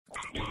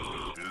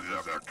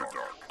After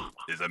Dark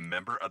is a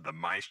member of the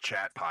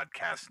MiceChat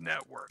Podcast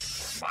Network.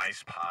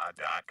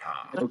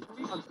 MicePod.com. Now, the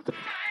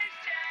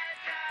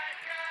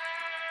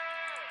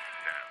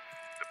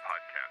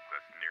podcast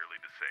that's nearly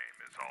the same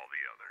as all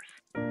the others.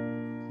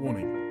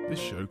 Warning, this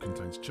show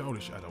contains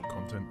childish adult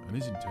content and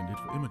is intended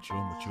for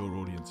immature, mature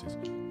audiences.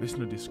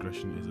 Listener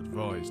discretion is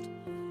advised.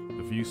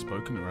 The views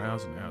spoken are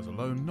ours and ours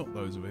alone, not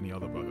those of any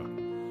other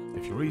bugger.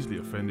 If you're easily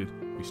offended,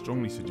 we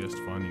strongly suggest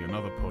finding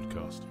another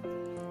podcast.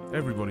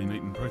 Everybody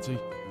neat and pretty,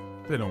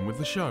 then on with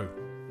the show.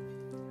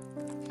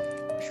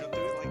 We should do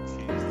it like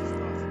cheese and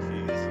stuff.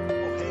 Cheese.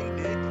 Oh, hey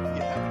Nick,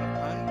 you having a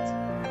pint?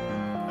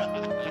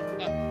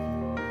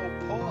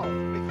 Oh, Paul,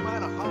 make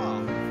mine a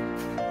half.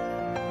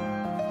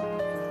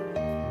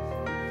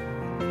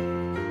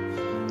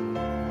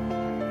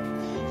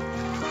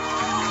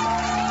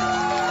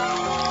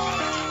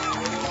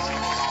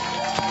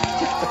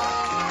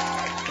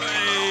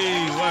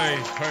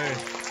 Hey.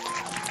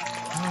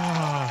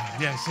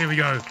 Yes, here we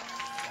go.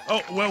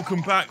 Oh,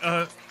 welcome back.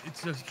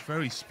 It's just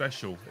very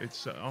special.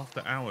 It's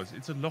after hours.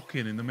 It's a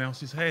lock-in in the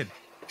mouse's head.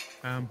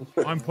 I'm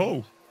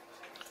Paul.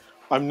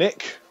 I'm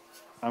Nick.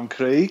 I'm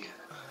Craig.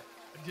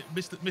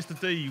 Mr.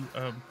 D,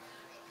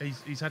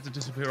 he's had to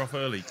disappear off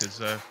early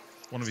because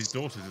one of his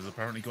daughters has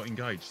apparently got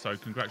engaged. So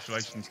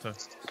congratulations to...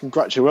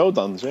 Well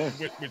done, yeah.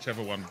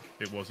 Whichever one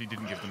it was. He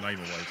didn't give the name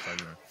away, so,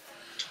 you know.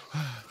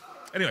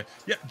 Anyway,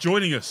 yeah,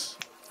 joining us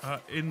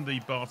in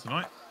the bar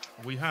tonight,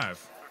 we have...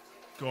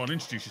 Go on,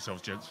 introduce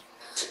yourselves, gents.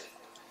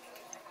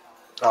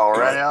 All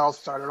right, I'll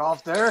start it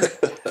off there.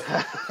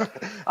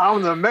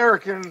 I'm the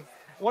American,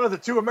 one of the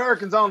two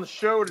Americans on the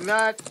show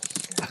tonight.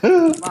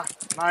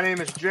 My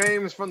name is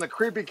James from the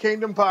Creepy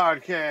Kingdom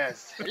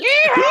Podcast.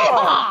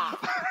 Yeah!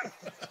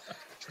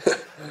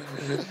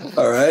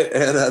 All right,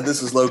 and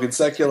this is Logan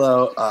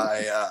Sekulow.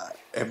 I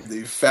am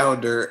the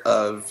founder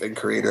of and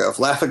creator of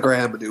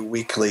Gram, a new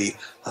weekly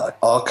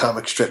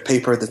all-comic strip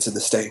paper that's in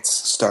the States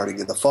starting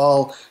in the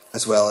fall,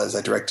 as well as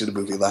I directed a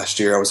movie last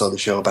year I was on the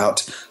show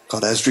about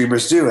called As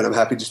Dreamers Do, and I'm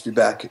happy to just be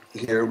back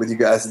here with you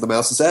guys in the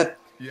Mouse's Head.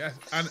 Yeah,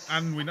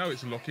 and we know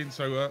it's a lock-in,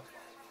 so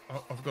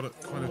I've got to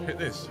kind of hit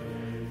this.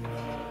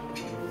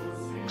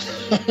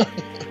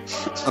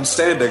 I'm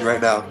standing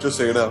right now, just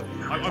so you know.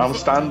 I'm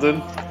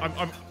standing.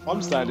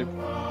 I'm standing.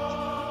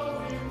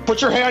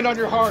 Put your hand on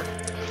your heart.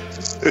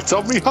 It's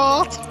on me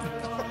heart.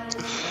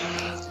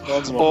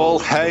 All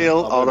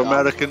hail our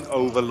American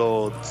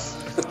overlords.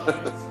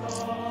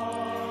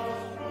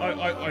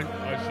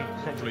 I should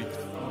probably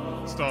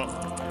start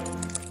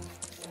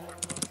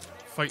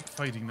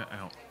fading that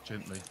out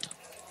gently.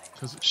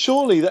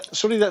 Surely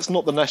that's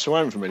not the national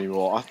anthem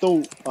anymore. I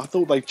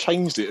thought they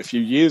changed it a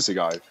few years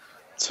ago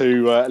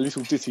to a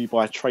little ditty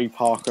by Trey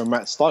Parker and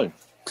Matt Stone.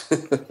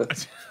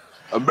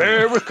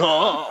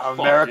 America,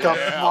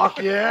 fuck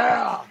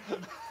yeah!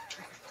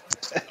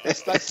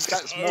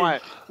 That's why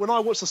when I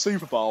watch the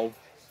Super Bowl,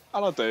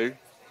 and I do,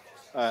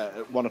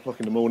 at 1 o'clock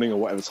in the morning or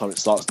whatever time it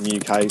starts in the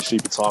UK,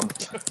 Super time,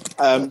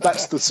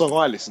 that's the song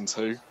I listen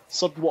to.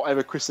 So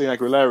whatever Christina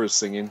Aguilera's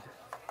singing,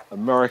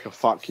 America,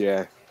 fuck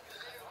yeah,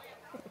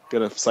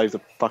 gonna save the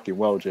fucking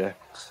world, yeah.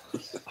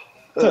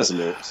 There's the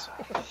lyrics.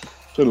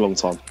 It's been a long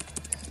time.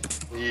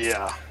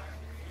 Yeah.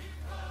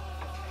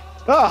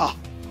 Ah.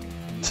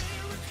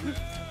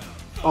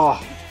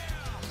 Oh.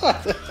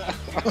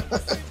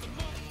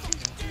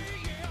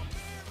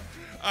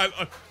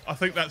 I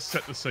think that's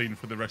set the scene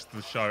for the rest of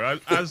the show.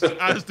 As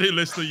dear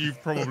listener,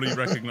 you've probably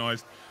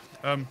recognised.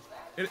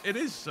 It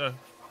is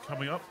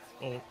coming up.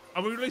 Or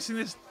are we releasing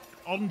this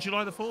on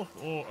July the 4th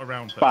or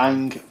around that?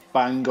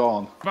 Bang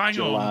on.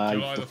 July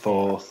the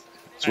 4th.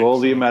 So all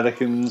the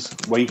Americans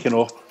waking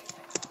up,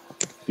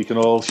 you can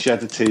all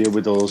shed a tear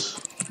with us.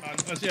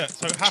 Yeah.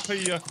 So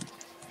happy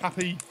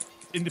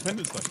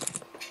Independence Day.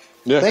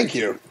 Yeah. Thank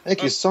you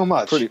so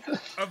much.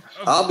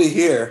 I'll be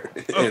here,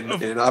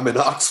 and I'm in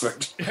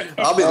Oxford.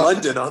 I'll be in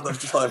London on the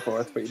July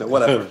 4th, but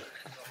whatever.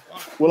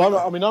 Well,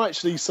 I'm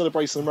actually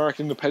celebrating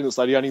American Independence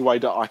Day the only way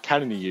that I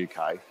can in the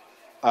UK,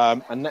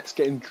 and that's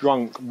getting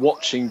drunk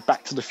watching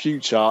Back to the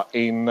Future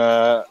in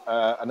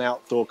an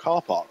outdoor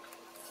car park.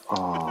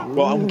 Oh.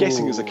 Well, I'm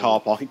guessing it's a car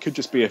park. It could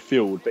just be a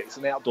field, but it's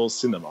an outdoor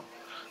cinema.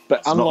 But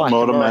It's unlike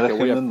not more America,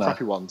 American we have than that.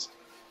 crappy ones.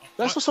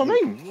 That's what I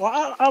mean.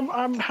 Well,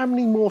 how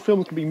many more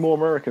films can be more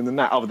American than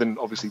that, other than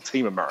obviously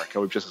Team America?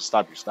 We've just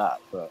established that.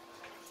 But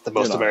The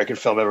most American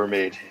film ever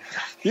made.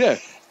 yeah,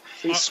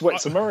 it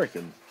sweats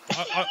American.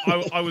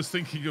 I was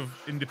thinking of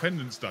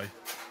Independence Day.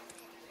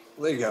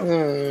 There you go.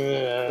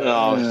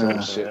 Oh, it's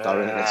all shit, though,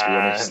 let's be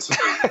honest.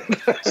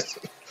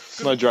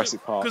 No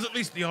Jurassic Park. Because at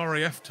least the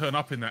RAF turn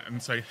up in that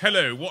and say,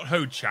 hello, what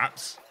ho,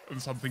 chaps?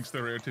 And something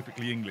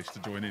stereotypically English to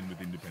join in with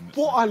Independence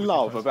What Day. I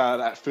love about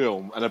that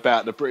film and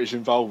about the British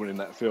involvement in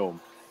that film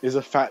is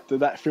the fact that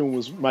that film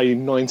was made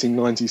in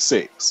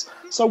 1996.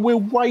 So we're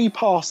way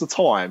past the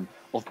time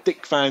of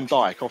Dick Van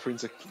Dyke offering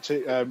to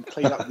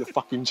clean up your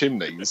fucking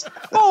chimneys.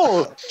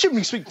 Oh,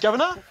 chimney sweep,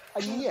 Governor!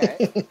 And yet,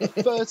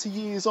 30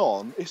 years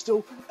on, it's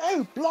still,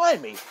 oh,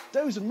 blimey,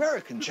 those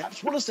American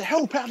chaps want us to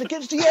help out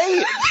against the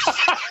aliens.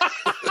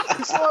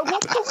 It's like,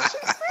 what nonsense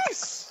is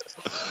this?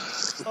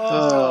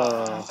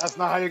 That's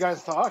not how you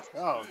guys talk?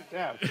 Oh,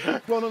 damn.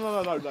 Well,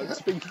 no.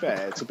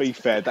 To be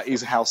fair, that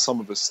is how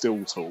some of us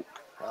still talk.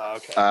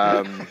 Okay.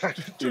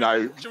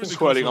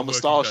 Swirling our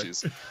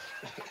moustaches. Do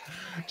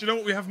you know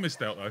what we have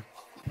missed out, though?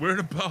 We're in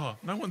a bar.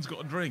 No one's got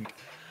a drink.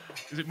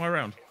 Is it my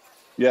round?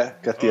 Yeah,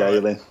 get the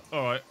ale in.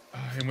 All right.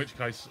 In which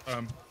case,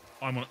 I'm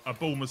on a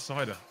Bulmer's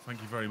cider.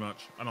 Thank you very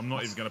much. And I'm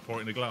not even going to pour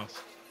it in a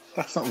glass.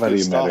 That's not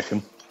very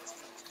American.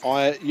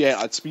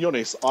 To be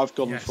honest, I've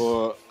gone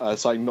for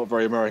something not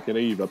very American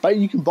either. But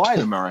you can buy in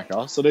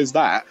America, so there's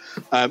that.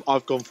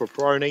 I've gone for a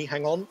Peroni.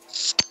 Hang on.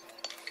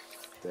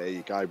 There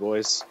you go,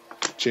 boys.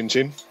 Chin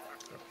chin.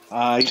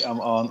 I am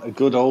on a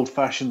good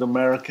old-fashioned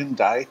American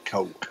Diet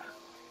Coke.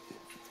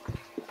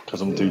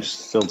 Because I'm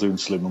still doing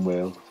Slim and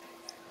Whale.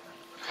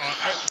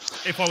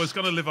 If I was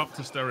going to live up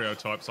to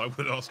stereotypes, I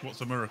would ask what's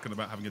American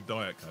about having a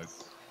Diet Coke.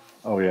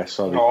 Oh, yeah,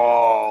 sorry.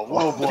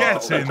 Oh,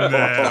 get in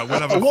there. We'll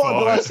have a What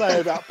did I fight. say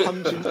about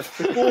punching?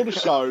 Before the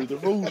show, the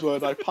rules were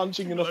no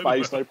punching in the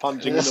face, no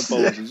punching in the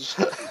balls.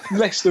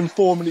 Less than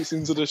 4 minutes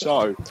into the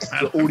show,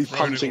 you're already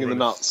punching in the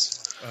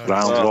nuts.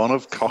 Round one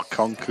of Cock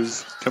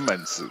Conkers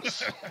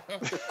commences.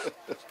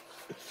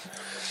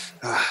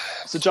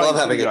 So, James, Well, I'm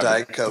having a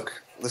Diet Coke.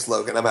 This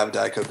Logan, I'm having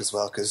Diet Coke as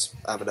well because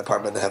I'm in an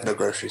apartment and have no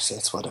groceries, so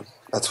that's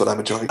what I'm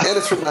enjoying. And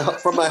it's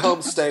from my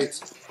home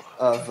state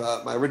of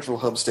my original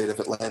home state of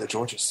Atlanta,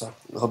 Georgia, so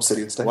the home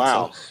city and state.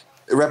 Wow.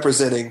 So,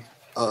 representing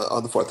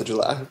on the 4th of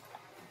July.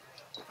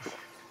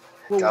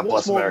 Well, God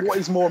bless America. What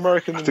is more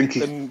American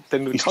than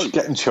the He's Coke?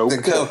 getting choked.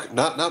 And Coke,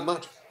 not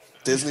much.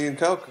 Disney and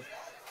Coke.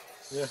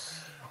 Yeah.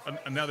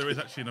 And now there is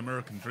actually an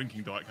American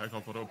drinking Diet Coke.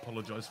 I've got to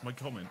apologise for my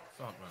comment.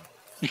 Fuck that.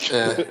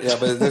 Yeah,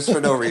 but there's for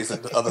no reason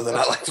other than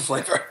I like the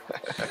flavor.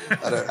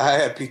 I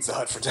had Pizza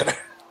Hut for dinner.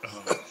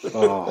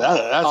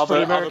 That's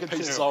pretty American, other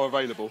pizzas too. are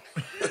available.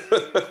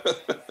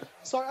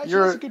 So, actually,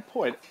 that's a good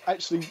point.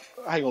 Actually,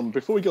 hang on.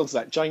 Before we get on to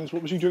that, James,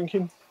 what was you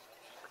drinking?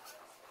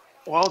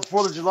 Well, it's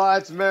 4th of July.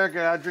 It's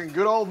America. I drink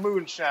good old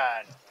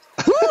moonshine.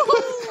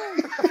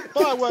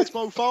 Fireworks,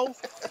 mofo.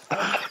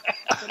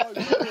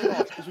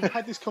 Because we've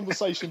had this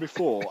conversation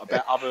before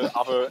about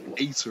other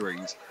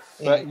eateries,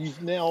 but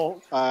you've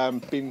now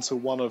been to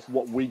one of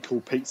what we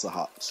call Pizza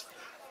Huts.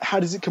 How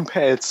does it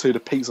compare to the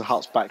Pizza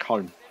Huts back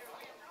home?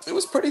 It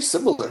was pretty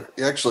similar,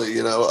 actually.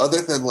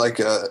 Other than like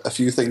a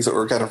few things that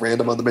were kind of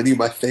random on the menu.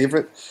 My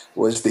favorite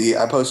was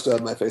I posted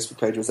on my Facebook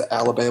page was the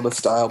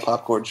Alabama-style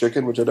popcorn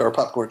chicken, or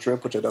popcorn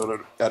shrimp, which I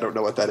don't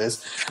know what that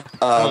is,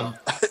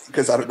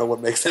 because I don't know what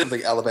makes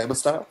something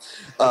Alabama-style.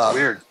 That's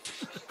weird.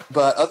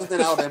 But other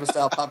than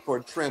Alabama-style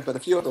popcorn shrimp and a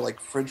few other like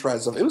French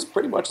fries stuff, it was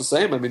pretty much the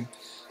same. I mean,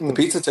 the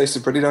pizza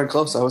tasted pretty darn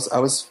close. I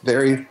was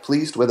very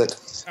pleased with it.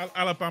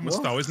 Alabama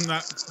style, doesn't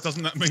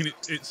that mean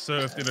it's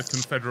served in a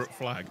Confederate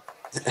flag?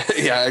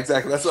 Yeah,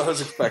 exactly. That's what I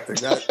was expecting.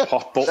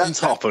 Hot button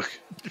topic.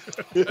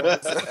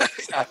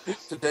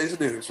 Today's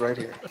news right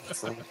here.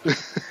 So,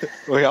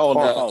 We are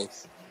on the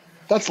pulse.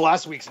 That's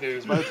last week's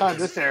news. By the time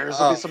this airs,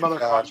 there'll be some other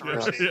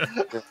controversy.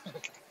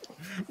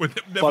 We're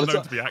never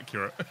known to be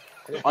accurate.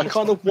 I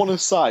kind of want to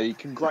say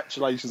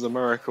congratulations,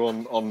 America,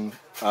 on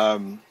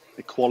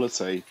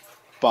equality,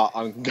 but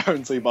I'm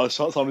guaranteed by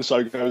the time the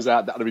show goes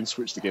out, that'll have been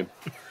switched again.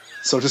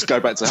 So I'll just go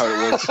back to how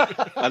it was,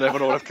 and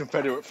everyone will have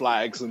Confederate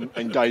flags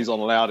and gays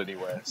aren't allowed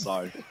anywhere.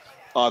 So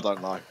I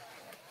don't know.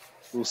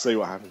 We'll see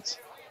what happens.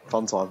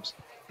 Fun times.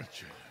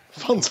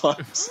 Fun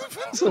times.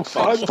 It's all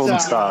fun. Fun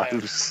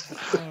times.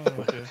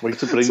 Way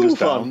to bring us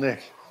down,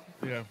 Nick.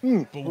 Yeah.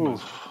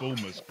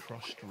 Bulmer's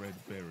crushed red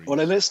berries. Well,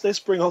 then let's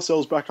bring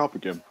ourselves back up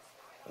again.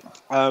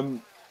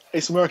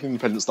 It's American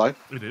Independence Day.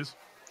 It is.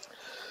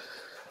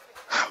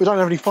 We don't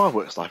have any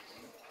fireworks though.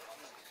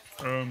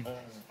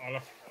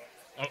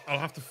 I'll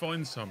have to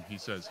find some, he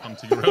says,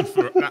 hunting around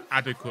for an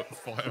adequate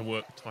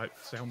firework type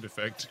sound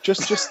effect.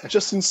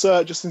 Just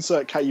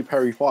insert Katy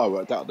Perry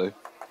firework. That'll do.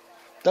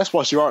 That's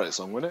why she wrote that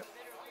song, wasn't it?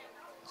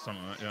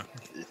 Something like that,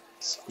 yeah.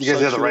 You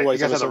guys have the right. You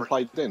guys have the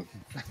played in.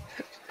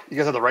 You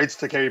guys have the rights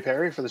to Katy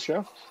Perry for the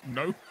show?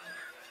 No.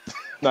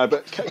 No,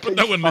 but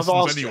no one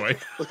listens anyway.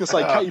 I was going to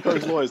say, Katy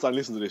Perry's lawyers don't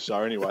listen to this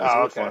show anyway.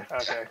 Oh, so okay.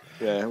 Okay.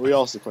 Yeah, we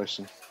asked the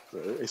question.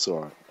 It's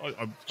all right.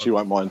 She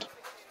won't mind.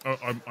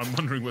 I'm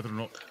wondering whether or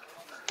not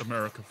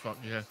America,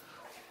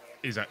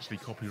 is actually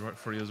copyright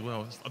free as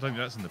well. I don't think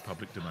that's in the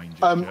public domain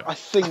just yet. I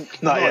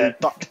think Not yet.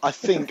 but I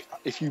think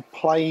if you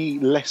play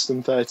less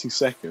than 30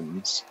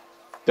 seconds,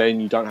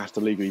 then you don't have to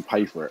legally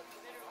pay for it.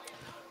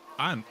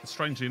 And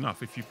strangely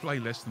enough, if you play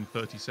less than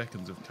 30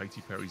 seconds of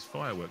Katy Perry's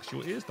fireworks,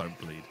 your ears don't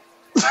bleed.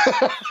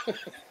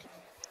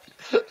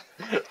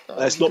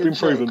 That's not been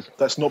proven.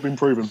 That's not been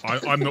proven.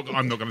 I'm not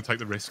going to take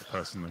the risk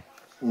personally.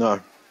 No.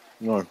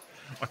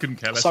 I couldn't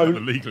care less about the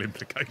legal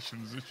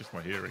implications. It's just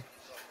my hearing.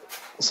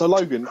 So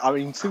Logan, I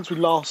mean, since we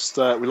last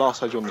had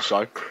you on the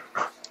show,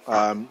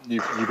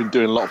 you've been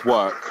doing a lot of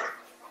work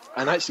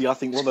And actually, I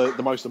think one of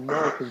the most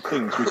American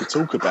things we could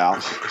talk about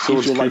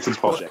is your latest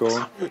project.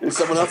 Is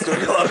someone else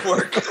doing a lot of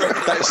work?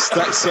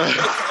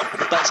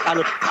 That's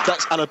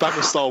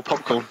Alabama style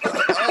popcorn.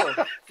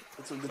 Oh,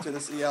 it's from the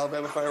Tennessee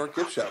Alabama Firework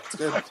Gift Shop. It's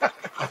good.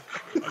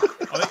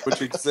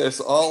 Which exists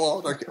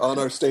all on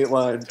our state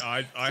line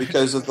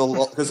because of the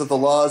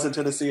laws in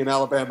Tennessee and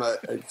Alabama.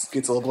 It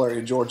gets a little blurry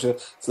in Georgia,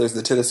 so there's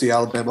the Tennessee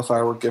Alabama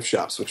Firework Gift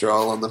Shops, which are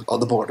all on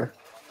the border.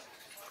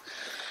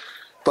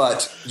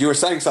 But you were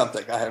saying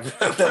something. I'm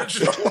not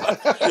sure. To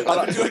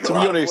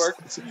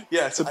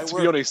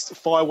be honest,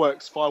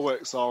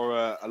 fireworks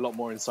are a lot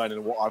more insane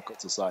than what I've got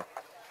to say.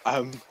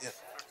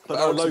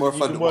 But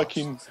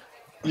Logan,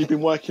 you've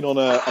been working on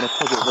a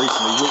project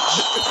recently, which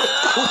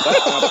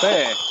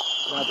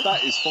now that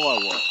is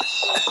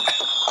fireworks.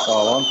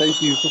 Oh, aren't they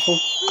beautiful?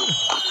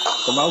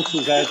 The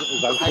mouse's head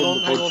is out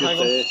on the budget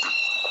there.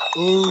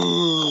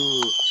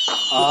 Ooh.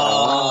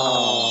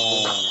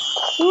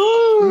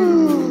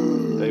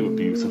 They were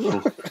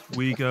beautiful.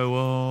 We go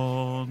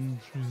on.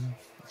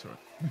 Sorry.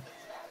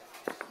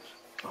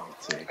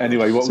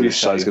 Anyway, what were you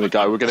show's saying? going to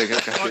go? We're going to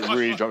get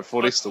really drunk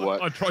before this to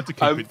work. I tried to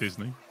keep it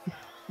Disney.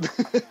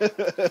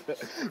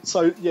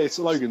 So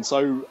Logan.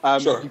 Sure.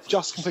 You've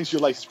just completed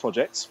your latest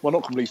project. Well,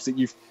 not completed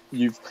it.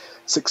 You've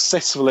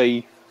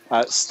successfully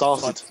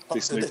started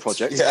this new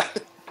project. Yeah.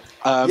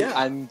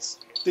 And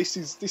this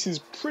is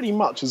pretty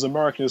much as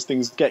American as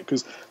things get.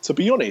 Because to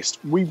be honest,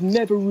 we've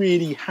never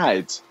really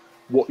had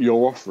what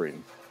you're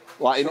offering.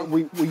 Like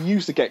we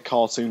used to get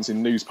cartoons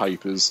in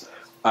newspapers,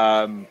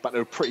 but they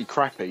were pretty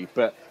crappy.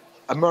 But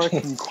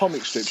American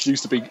comic strips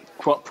used to be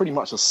pretty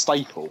much a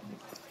staple.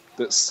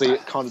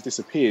 It kind of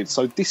disappeared.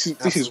 So this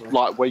is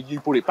like where you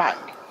brought it back.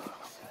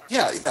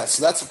 Yeah.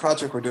 So that's the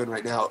project we're doing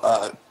right now.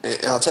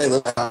 And I'll tell you a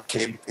little bit how it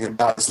came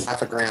about. This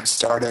Gram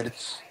started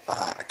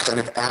kind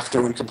of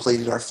after we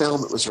completed our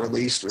film. It was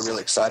released. We were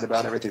really excited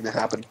about everything that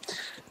happened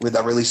with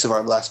the release of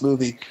our last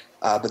movie.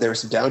 But there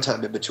was some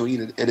downtime in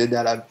between, and in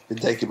that I've been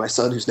taking my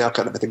son, who's now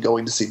kind of at the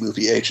going to see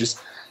movie ages,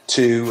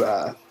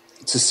 to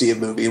see a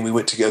movie, and we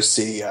went to go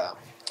see I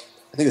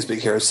think it was Big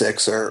Hero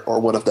 6 or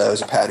one of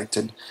those, or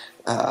Paddington.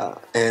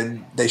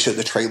 And they showed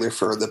the trailer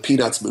for the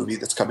Peanuts movie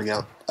that's coming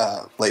out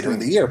later in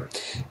the year,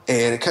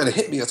 and it kind of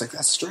hit me. I was like,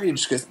 "That's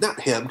strange," because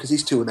not him, because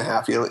he's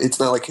 2.5. You know, it's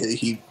not like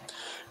he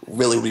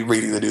really would be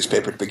reading the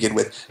newspaper to begin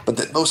with. But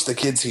that most of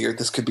the kids here,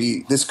 this could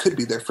be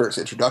their first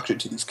introduction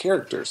to these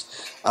characters,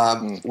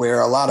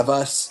 where a lot of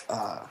us,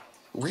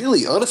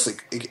 really, honestly,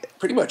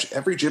 pretty much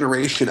every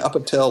generation up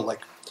until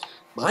like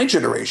my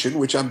generation,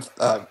 which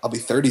I'll be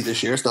 30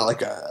 this year. It's not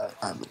like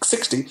I'm like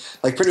 60.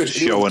 Like pretty much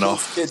showing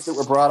off kids that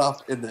were brought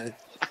up in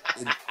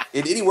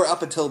anywhere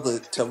up until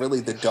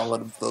really the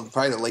dawn of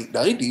probably the late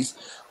 90s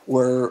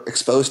were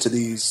exposed to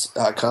these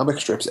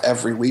comic strips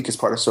every week as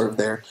part of sort of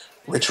their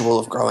ritual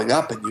of growing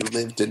up, and you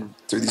lived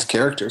through these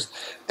characters,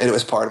 and it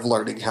was part of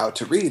learning how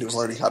to read. It was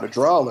learning how to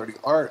draw, learning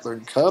art,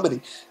 learning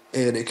comedy,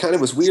 and it kind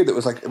of was weird. It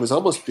was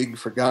almost being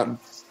forgotten,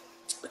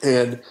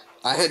 and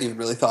I hadn't even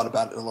really thought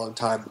about it in a long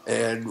time,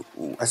 and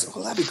I said,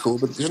 well, that'd be cool,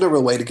 but there's no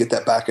real way to get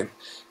that back. And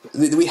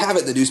we have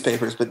it in the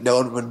newspapers, but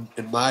no one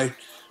I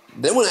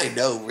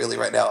know really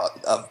right now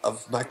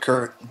of my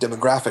current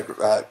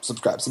demographic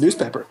subscribes to the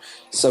newspaper.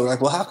 So we're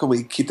like, well, how can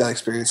we keep that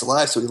experience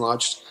alive? So we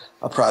launched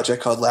a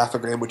project called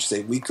Gram, which is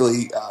a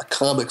weekly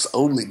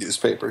comics-only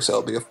newspaper.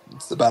 So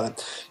it's about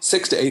a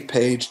 6 to 8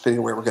 page, depending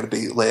on where we're going to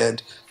be,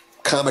 land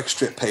comic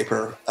strip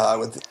paper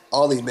with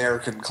all the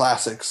American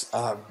classics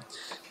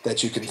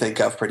that you can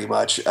think of, pretty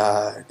much,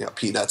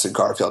 Peanuts and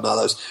Garfield and all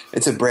those.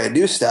 It's some brand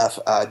new stuff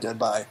done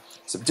by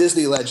some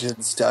Disney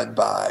legends.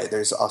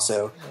 There's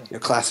also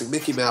classic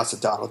Mickey Mouse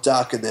and Donald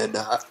Duck, and then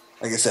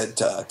like I said,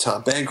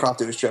 Tom Bancroft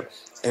did a strip.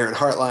 Aaron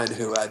Hartline,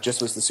 who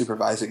just was the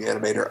supervising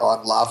animator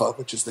on Lava,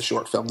 which is the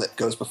short film that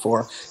goes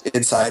before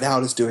Inside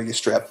Out, is doing a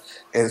strip,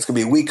 and it's going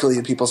to be weekly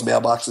in people's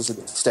mailboxes in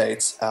the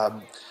States.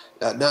 Not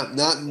in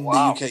the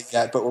UK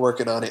yet, but we're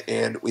working on it.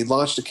 And we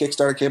launched a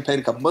Kickstarter campaign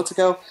a couple months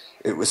ago.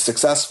 It was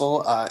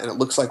successful, and it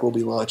looks like we'll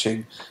be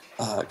launching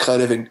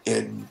kind of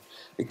in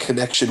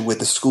connection with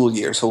the school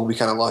year. So we'll be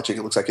kind of launching,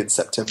 it looks like in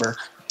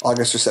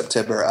August or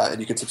September, and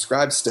you can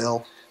subscribe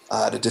still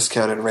at a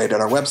discounted rate on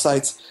our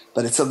websites.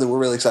 But it's something we're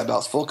really excited about.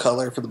 It's full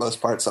color for the most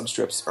part. Some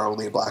strips are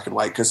only in black and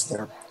white because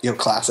they're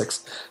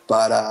classics.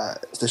 But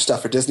there's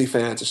stuff for Disney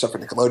fans. There's stuff for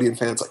Nickelodeon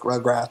fans like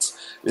Rugrats.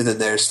 And then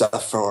there's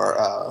stuff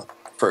for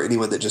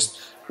anyone that just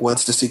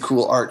wants to see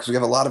cool art, because we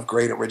have a lot of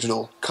great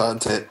original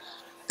content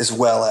as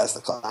well as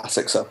the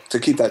classics. So to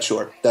keep that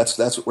short, that's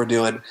what we're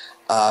doing.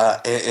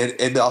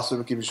 And also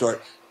to keep it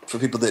short, for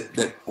people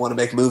that want to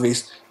make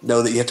movies,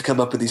 know that you have to come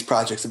up with these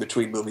projects in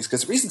between movies.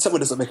 Because the reason someone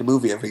doesn't make a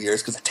movie every year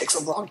is because it takes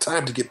a long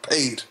time to get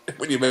paid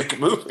when you make a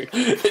movie.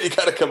 And you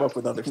got to come up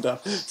with other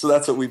stuff. So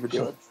that's what we've been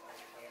doing.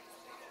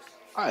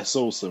 That's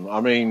awesome.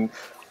 I mean,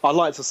 I'd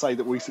like to say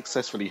that we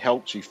successfully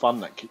helped you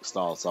fund that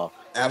Kickstarter.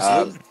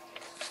 Absolutely.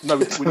 No,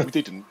 we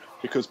didn't,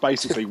 because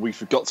basically we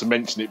forgot to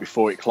mention it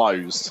before it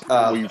closed.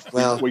 We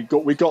got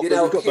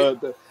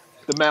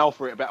the mail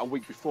for it about a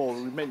week before.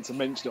 We meant to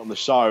mention it on the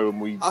show, and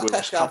we I'll were a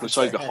catch couple of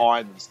shows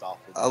behind and stuff.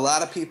 A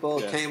lot of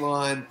people came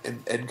on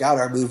and got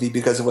our movie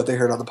because of what they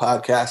heard on the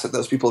podcast, and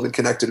those people have been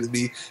connected with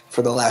me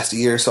for the last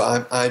year. So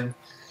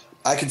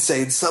I can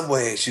say in some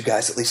ways you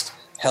guys at least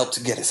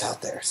helped get us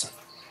out there. So.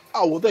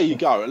 Oh well, there you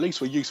go. At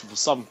least we're useful for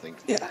something.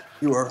 Yeah,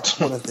 you are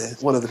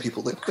one of the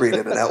people that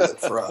created an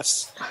outlet for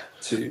us.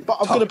 But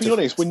I'm going to be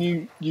honest. When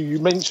you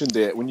mentioned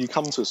it, when you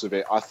come to us with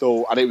it, I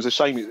thought, and it was a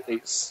shame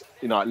it's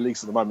at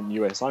least at the moment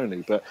US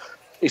only, but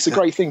it's a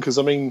great thing because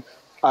I mean,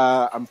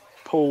 and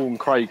Paul and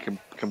Craig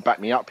can back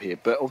me up here.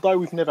 But although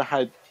we've never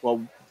had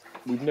the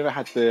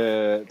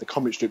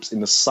comic strips in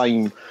the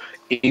same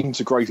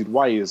integrated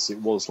way as it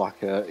was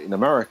like in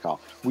America,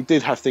 we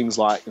did have things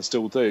like, and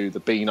still do, the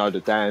Beano,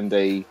 the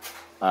Dandy.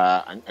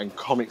 And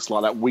comics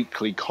like that,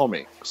 weekly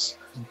comics,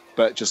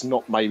 but just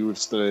not maybe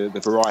with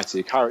the variety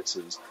of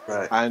characters.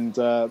 Right. And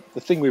the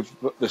thing with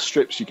the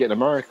strips you get in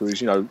America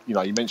is, you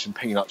mentioned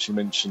Peanuts, you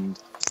mentioned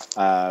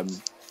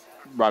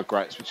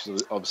Rugrats, which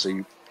is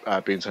obviously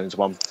being turned into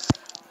one.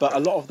 But a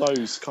lot of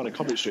those kind of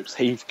comic strips,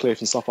 Heathcliff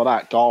and stuff like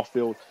that,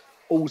 Garfield,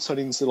 all turn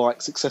into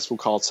like successful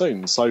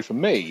cartoons. So for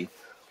me,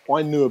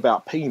 I knew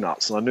about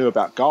Peanuts and I knew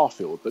about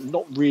Garfield, but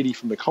not really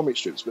from the comic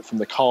strips, but from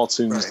the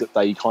cartoons that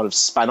they kind of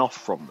span off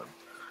from them.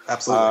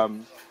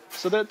 Absolutely.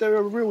 So they're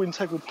a real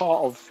integral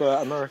part of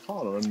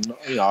Americana, and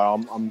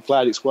I'm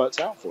glad it's worked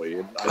out for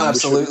you. And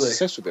Absolutely, wish you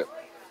success with it.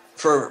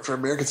 From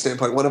American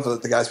standpoint, one of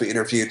the guys we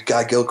interviewed,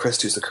 Guy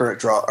Gilchrist, who's the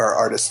current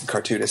artist and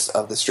cartoonist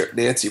of the strip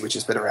Nancy, which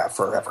has been around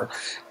forever,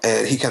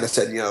 and he kind of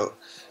said,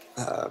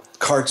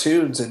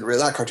 cartoons and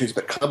not cartoons,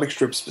 but comic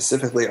strips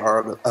specifically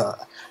are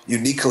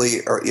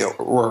uniquely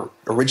or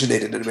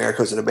originated in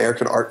America as an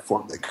American art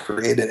form that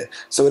created it.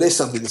 So it is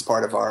something that's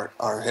part of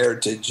our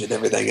heritage and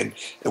everything,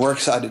 and we're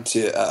excited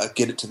to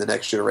get it to the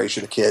next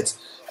generation of kids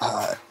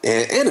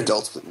and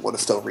adults that want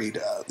to still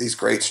read these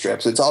great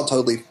strips. It's all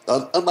totally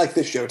unlike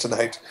this show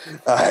tonight.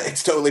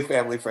 It's totally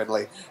family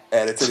friendly,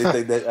 and it's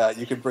anything that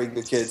you can bring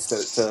the kids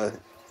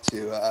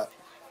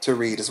to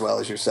read as well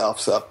as yourself.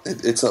 So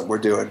it's something we're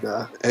doing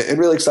and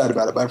really excited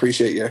about it. But I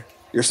appreciate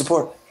your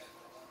support.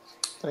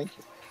 Thank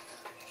you.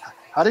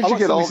 How did you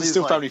get all these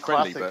still family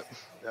classic, friendly?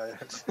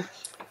 But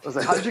I was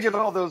like, how did you get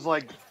all those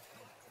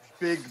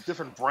big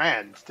different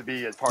brands to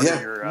be as part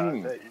of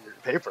your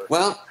paper?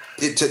 Well,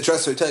 to tell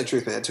you the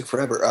truth, man, it took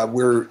forever.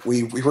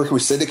 We work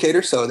with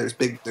syndicators, so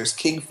there's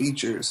King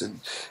Features and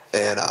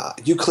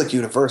You Click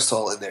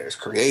Universal, and there's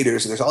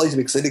Creators, and there's all these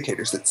big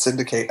syndicators that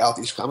syndicate out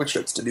these comic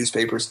strips to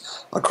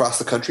newspapers across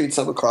the country and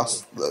some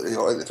across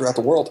throughout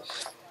the world.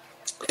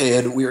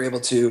 And we were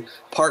able to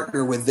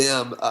partner with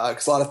them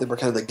because a lot of them are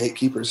kind of the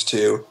gatekeepers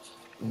to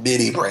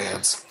mini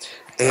brands.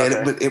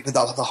 And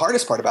the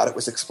hardest part about it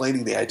was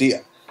explaining the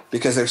idea,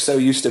 because they're so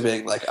used to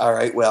being like, all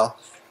right, well,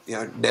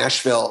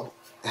 Nashville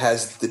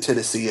has the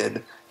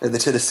Tennessean, and the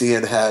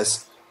Tennessean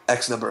has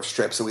X number of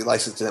strips, and we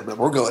license them, and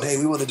we're going, hey,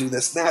 we want to do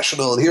this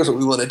national, and here's what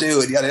we want to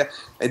do, and yada.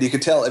 And you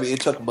could tell, I mean, it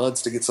took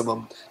months to get some of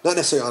them, not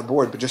necessarily on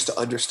board, but just to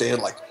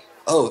understand, like,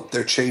 oh,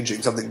 they're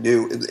changing something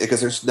new,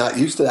 because they're not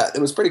used to that.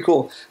 It was pretty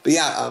cool. But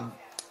yeah,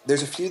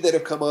 there's a few that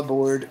have come on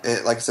board,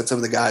 and like I said, some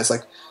of the guys,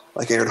 like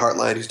Aaron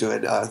Hartline, who's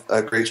doing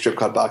a great strip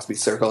called Box Beat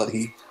Circle, and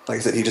he, like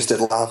I said, he just did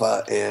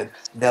Lava, and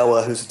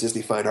Noah, who's a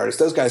Disney fine artist.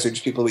 Those guys are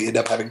just people we end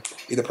up having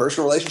either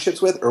personal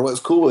relationships with, or what was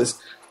cool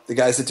is the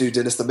guys that do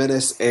Dennis the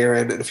Menace,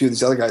 Aaron, and a few of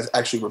these other guys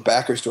actually were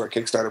backers to our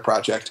Kickstarter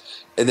project.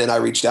 And then I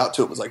reached out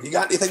to them, was like, you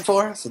got anything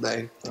for us? And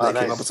they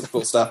came up with some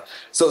cool stuff.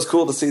 So it's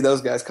cool to see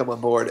those guys come on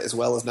board, as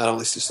well as not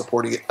only just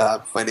supporting it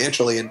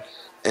financially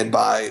and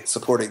by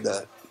supporting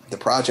the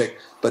project,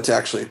 but to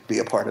actually be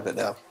a part of it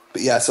now.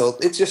 But yeah, so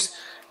it's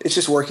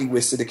just working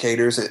with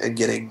syndicators and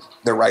getting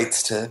the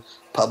rights to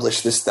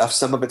publish this stuff.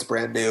 Some of it's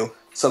brand new.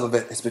 Some of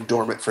it has been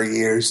dormant for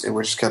years, and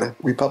we're just kind of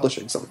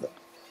republishing some of it.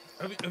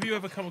 Have you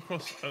ever come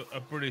across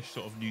a British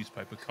sort of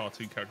newspaper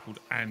cartoon character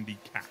called Andy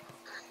Cap?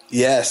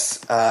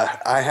 Yes,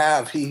 I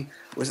have. He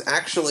was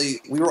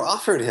actually, we were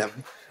offered him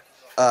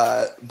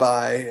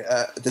by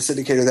the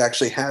syndicator that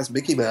actually has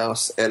Mickey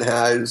Mouse and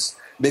has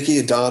Mickey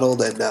and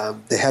Donald, and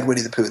they had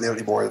Winnie the Pooh, and they don't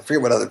anymore. I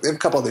forget what other, they have a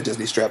couple other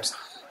Disney strips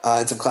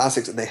and some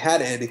classics, and they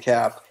had Andy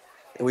Cap,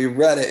 and we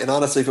read it, and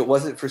honestly, if it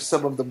wasn't for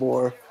some of the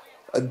more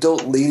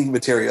adult-leaning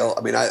material,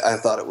 I mean, I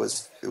thought it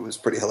was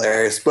pretty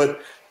hilarious,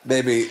 but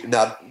maybe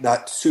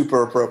not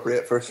super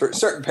appropriate for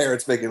certain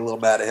parents, making a little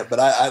mad at him, but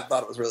I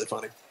thought it was really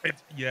funny.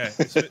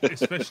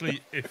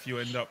 Especially if you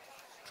end up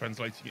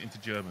translating it into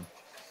German.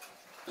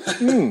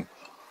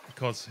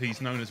 Because he's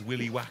known as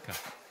Willy Wacker.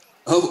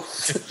 Oh,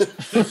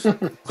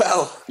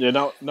 well. Yeah,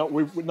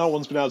 no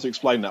one's been able to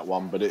explain that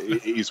one, but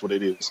it is what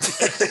it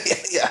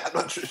is. Yeah, I'm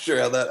not sure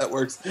how that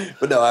works.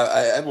 But no,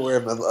 I am aware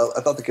of him. I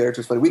thought the character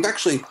was funny. We've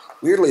actually,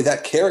 weirdly,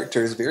 that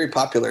character is very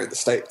popular in the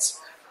States.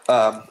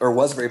 Or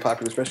was very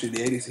popular, especially in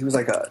the 80s. He was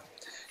like a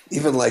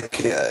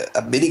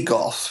mini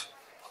golf.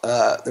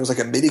 There was like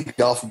a mini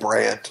golf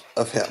brand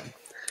of him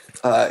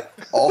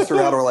all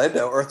throughout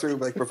Orlando or through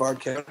like Brevard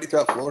County,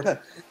 throughout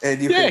Florida.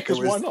 And you think because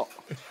why not?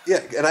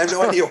 Yeah, and I have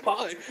no idea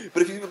why.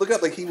 But if you look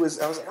up, like I was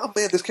like, oh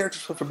man, this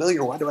character's so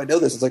familiar. Why do I know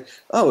this? It's like,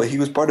 oh, he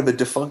was part of a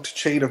defunct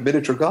chain of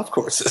miniature golf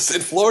courses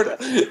in Florida.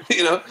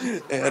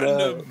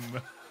 And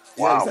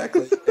wow, yeah,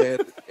 exactly.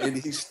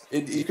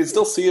 and you can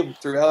still see him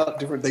throughout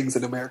different things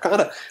in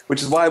Americana,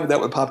 which is why when that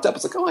one popped up,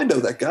 it's like, oh, I know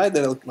that guy. And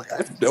then I'm like, I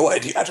have no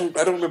idea. I don't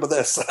remember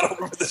this. I don't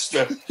remember this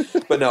strip.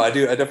 But no, I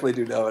do. I definitely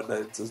do know it.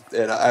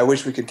 And I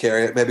wish we could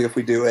carry it. Maybe if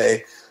we do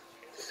a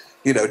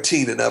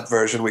teen and up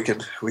version, we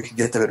can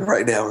get them in.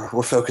 Right now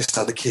we're focused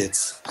on the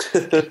kids.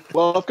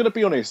 Well, I've got to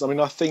be honest. I mean,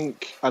 I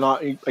think,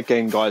 and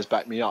again, guys,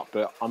 back me up,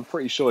 but I'm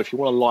pretty sure if you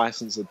want to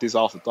license a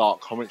DisAfterDark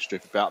comic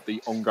strip about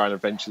the ongoing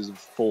adventures of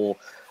 4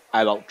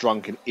 adult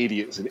drunken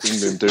idiots in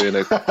England doing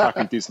a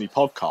crappy Disney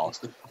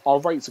podcast, our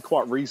rates are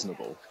quite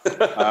reasonable.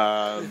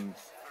 We're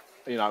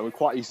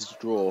quite easy to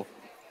draw.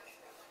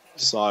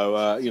 So,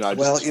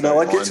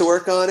 what? Get to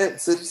work on it.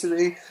 Send it to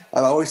me.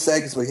 I've always said,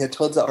 because we had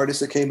tons of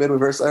artists that came in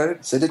reverse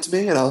art. Send it to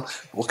me, and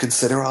we'll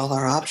consider all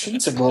our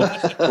options, and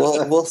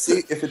we'll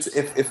see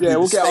if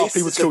we'll get our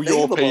people to call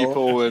your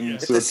people and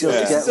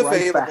get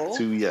right back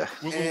to you.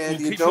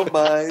 And you don't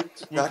mind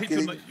not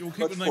getting We'll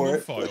keep the name on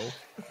file.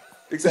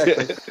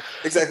 Exactly.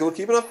 We'll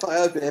keep it on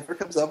file. If it ever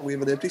comes up, we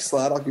have an empty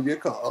slot. I'll give you a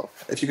call.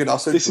 If you can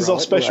also, this is our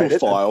special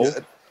file.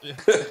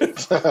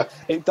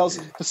 It does,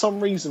 for some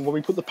reason, when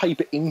we put the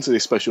paper into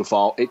this special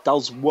file, it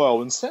does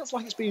whirl and sounds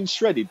like it's being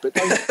shredded, but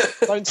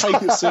don't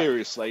take it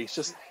seriously. It's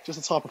just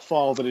a type of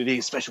file that it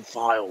is. Special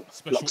file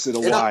locks it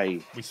away.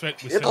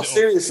 In all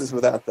seriousness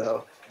with that,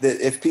 though,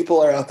 that if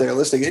people are out there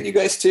listening, and you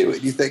guys too,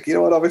 and you think, you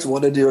know what, I always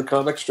want to do a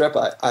comic strip,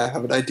 I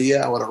have an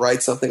idea, I want to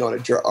write something, I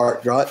want to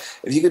draw it.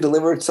 If you can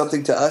deliver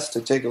something to us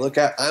to take a look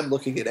at, I'm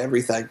looking at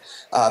everything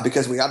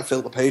because we got to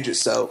fill the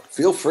pages. So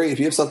feel free, if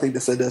you have something to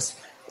send us,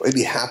 we'd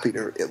be happy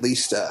to at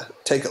least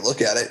take a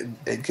look at it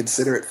and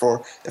consider it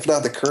for, if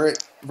not the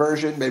current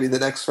version, maybe the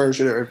next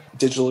version or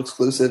digital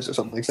exclusives or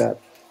something like that.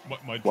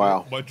 My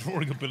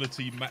drawing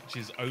ability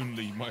matches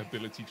only my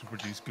ability to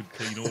produce good,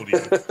 clean audio.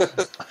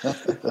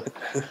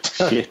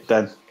 Shit,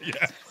 then.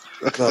 Yeah.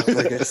 Well,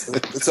 I guess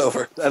it's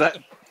over.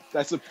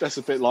 That's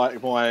a bit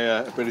like my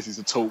ability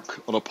to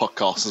talk on a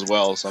podcast as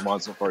well, so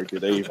mine's not very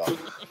good either.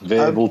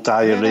 Verbal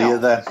diarrhea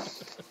there.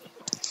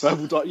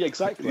 Verbal diarrhea, yeah,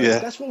 exactly. Yeah.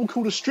 That's what we'll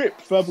call a strip,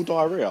 verbal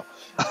diarrhea.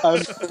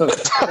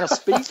 Now,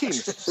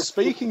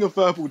 speaking of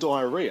verbal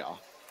diarrhea,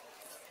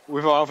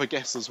 with our other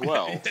guests as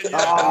well. Another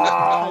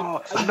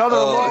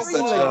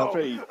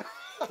mate,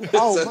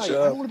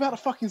 I'm all about the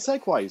fucking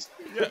segues.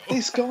 Yeah.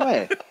 This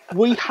guy,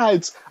 we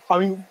had,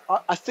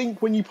 I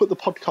think when you put the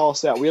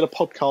podcast out, we had a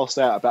podcast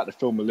out about the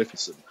film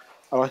Maleficent,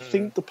 and I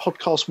think the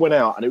podcast went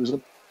out, and it was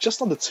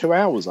just under 2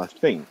 hours, I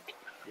think.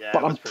 Yeah,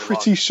 but I'm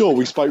pretty sure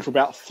we spoke for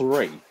about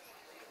 3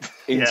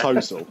 in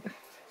total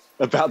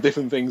about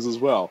different things as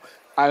well.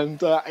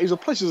 And it was a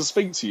pleasure to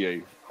speak to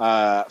you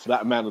for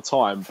that amount of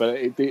time, but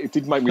it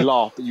did make me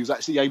laugh that you was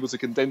actually able to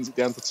condense it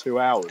down to 2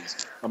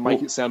 hours and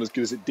make it sound as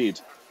good as it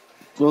did.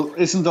 Well,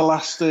 isn't the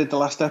last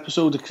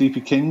episode of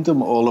Creepy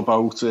Kingdom all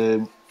about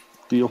the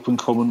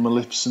up-and-coming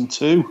Maleficent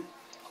 2?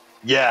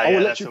 Yeah,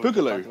 Electric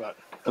Boogaloo.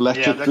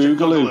 Electric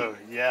Boogaloo.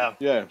 Yeah.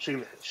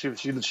 She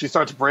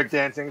starts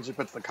breakdancing. She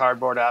puts the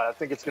cardboard out. I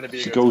think it's going to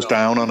be. She goes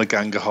down on a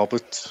gang of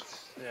hobbits.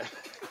 Yeah.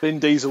 Vin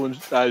Diesel and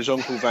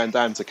Jean-Claude Van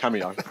Damme to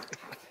cameo.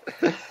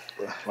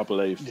 I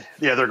believe.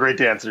 Yeah, they're great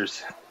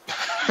dancers.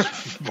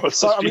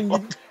 So,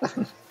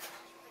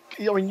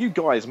 you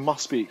guys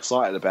must be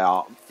excited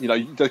about,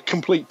 the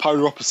complete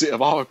polar opposite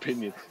of our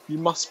opinion. You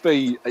must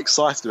be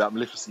excited about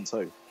Maleficent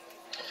 2.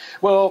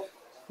 Well,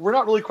 we're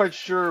not really quite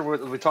sure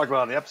what we talked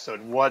about on the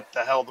episode, what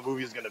the hell the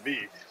movie is going to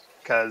be,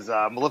 because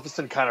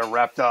Maleficent kind of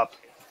wrapped up,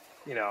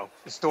 the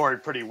story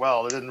pretty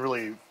well. There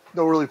didn't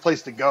no really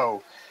place to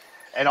go.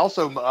 And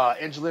also,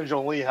 Angelina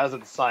Jolie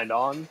hasn't signed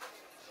on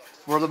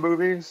for the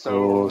movie,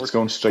 so it's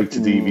going straight to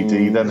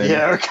DVD then.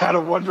 Yeah, we're kind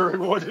of wondering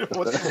what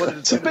it's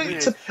going to be.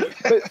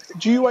 But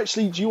do you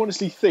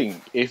honestly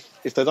think if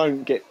they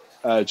don't get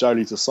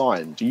Jolie to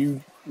sign, do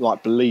you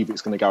believe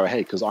it's going to go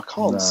ahead? Because I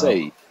can't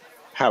see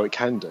how it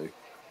can do.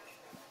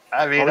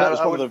 I mean, that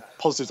was one of the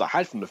positives I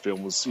had from the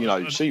film was,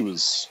 she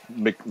was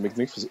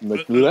magnificent.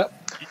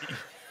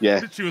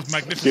 Yeah, she was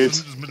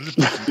magnificent.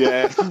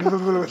 Yeah,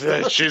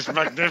 she's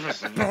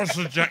magnificent.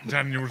 Master Jack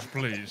Daniels,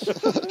 please.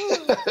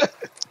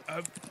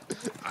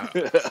 I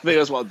think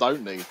that's what I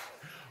don't need.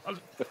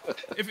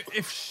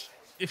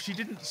 If she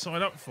didn't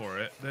sign up for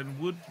it, then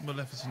would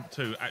Maleficent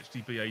 2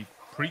 actually be a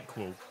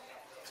prequel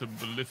to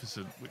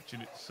Maleficent, which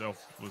in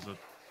itself was a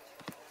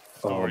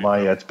story? Oh, my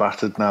head's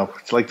battered now.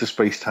 It's like the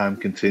space-time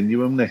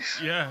continuum, this.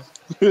 Yeah.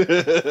 I'm going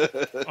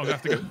to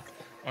have to go...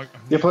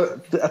 Yeah,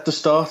 but at the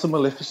start of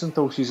Maleficent,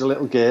 though, she's a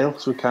little girl,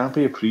 so it can't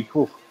be a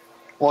prequel.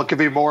 Well, it could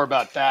be more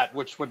about that,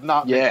 which would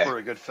not make for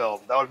a good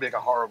film. That would make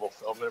a horrible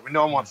film.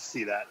 No one wants to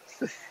see that.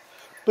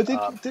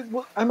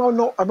 But am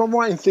I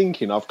right in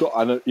thinking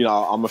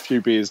I'm a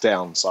few beers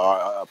down, so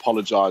I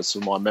apologise for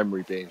my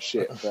memory being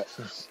shit. But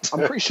I'm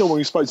pretty sure when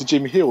we spoke to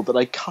Jim Hill that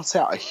they cut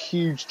out a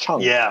huge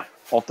chunk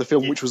of the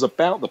film, which was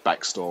about the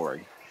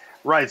backstory.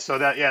 Right. So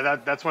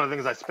that's one of the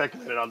things I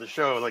speculated on the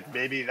show. Like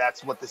maybe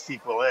that's what the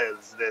sequel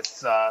is.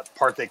 This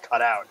part they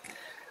cut out.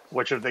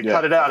 Which if they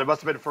cut it out, it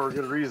must have been for a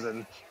good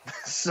reason.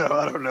 So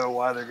I don't know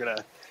why they're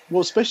gonna.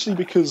 Well, especially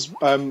because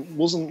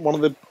wasn't one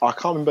of the... I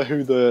can't remember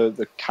who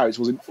the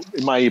character was.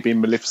 It may have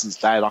been Maleficent's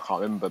dad, I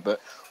can't remember.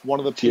 But one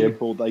of the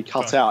people they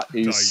cut out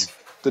is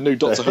the new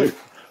Doctor Who.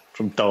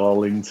 From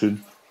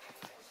Darlington.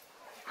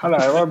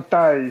 Hello, I'm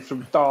Dave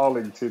from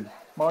Darlington.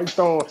 My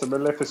daughter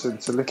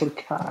Maleficent's a little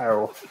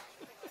cow.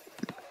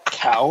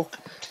 Cow?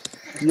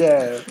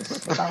 Yeah,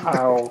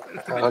 cow.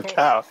 A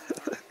cow.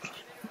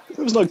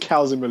 There was no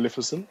cows in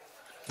Maleficent.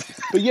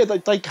 But yeah,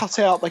 they cut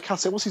out...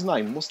 What's his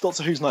name? What's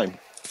Doctor Who's name?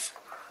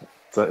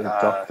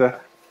 Doctor?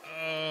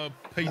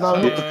 Peter,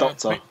 no, not the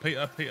Doctor.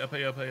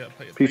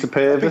 Peter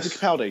Purvis? Peter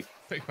Capaldi.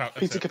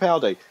 Peter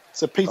Capaldi.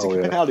 So Peter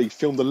Capaldi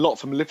filmed a lot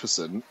for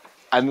Maleficent,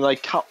 and they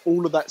cut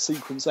all of that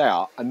sequence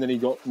out, and then he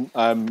got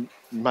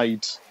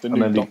made the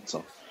new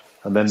Doctor.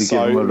 And then they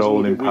gave him a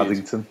role in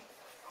Paddington.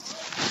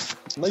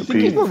 They did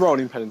give him a role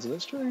in Paddington,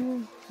 that's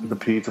true. The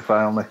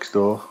paedophile next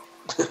door.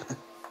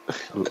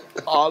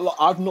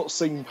 I've not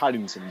seen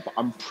Paddington, but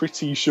I'm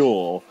pretty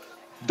sure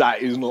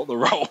that is not the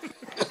role.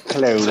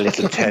 Hello,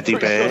 little teddy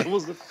bear.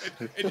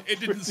 It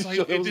didn't say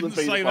that. It didn't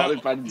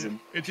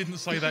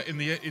say that in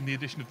the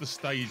edition of The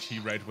Stage he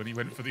read when he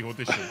went for the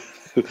audition.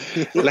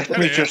 Let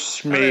me just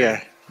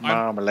smear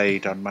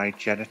marmalade on my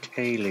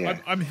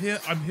genitalia. I'm here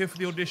for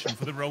the audition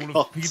for the role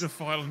of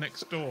paedophile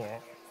next door.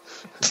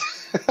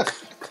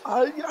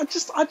 I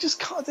just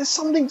can't. There's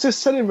something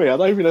just telling me I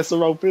don't think that's the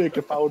role Peter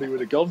Capaldi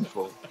would have gone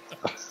for.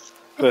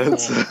 But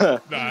it's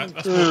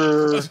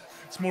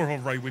more of a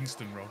Ray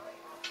Winston role.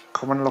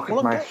 Come and look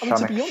at my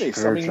sonic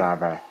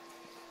screwdriver.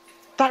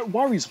 That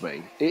worries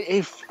me.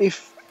 If Ray,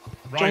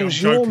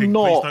 James, I'm you're joking.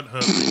 not.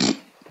 Please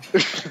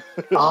don't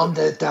hurt me. I'm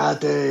the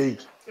daddy.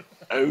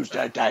 Who's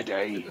the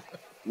daddy?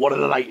 What are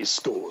the latest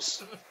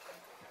scores?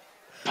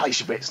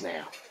 Place your bets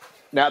now.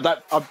 Now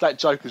that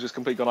joke has just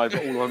completely gone over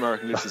all the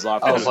American listeners.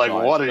 I was like,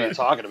 "What are you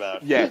talking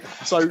about?" Yeah.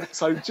 So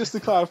just to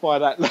clarify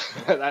that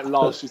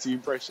last shitty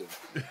impression,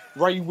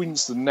 Ray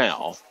Winston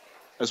now,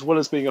 as well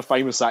as being a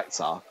famous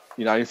actor,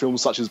 in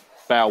films such as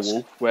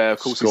Beowulf, where of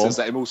course he says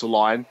that immortal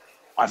line,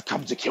 "I've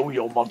come to kill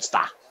your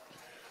monster."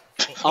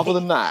 Other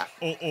than that,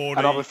 or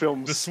and other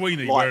films, the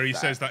Sweeney, like where he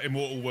says that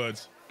immortal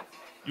words,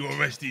 "You're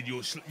arrested.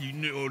 You're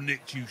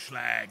nicked, you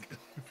slag."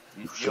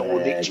 You're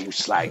nicked, you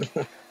slag.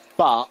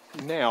 But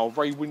now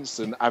Ray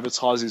Winston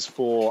advertises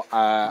for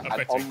an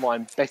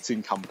online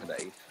betting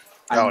company.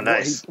 And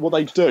nice. What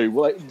they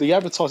do, the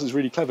advertiser is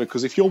really clever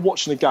because if you're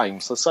watching a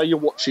game, so say you're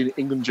watching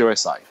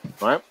England-USA,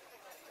 right?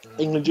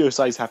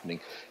 England-USA is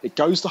happening. It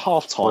goes to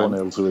half-time.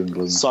 4-0 to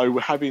England. So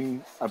we're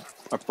having a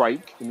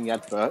break in the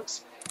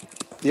adverts.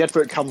 The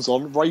advert comes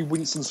on, Ray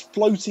Winston's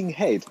floating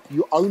head.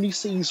 You only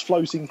see his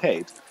floating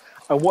head.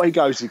 And what he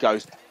goes,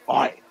 all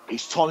right,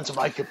 it's time to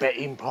make a bet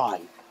in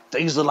play.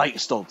 These are the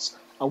latest odds.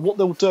 And what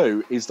they'll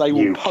do is they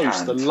will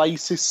post the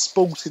latest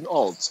sporting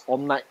odds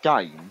on that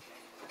game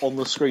on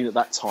the screen at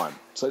that time.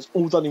 So it's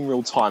all done in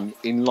real time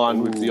in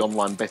line with the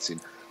online betting.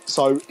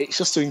 So it's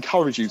just to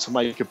encourage you to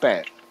make a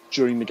bet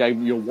during the game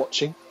that you're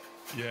watching.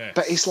 Yeah.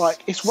 But it's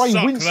like, it's Ray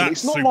Winston.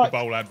 It's not Super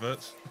Bowl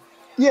adverts.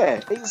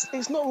 Yeah,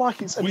 it's not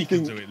like it's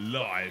anything... We can do it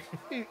live.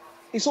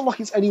 It's not like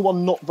it's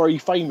anyone not very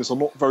famous or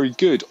not very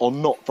good or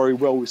not very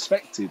well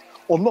respected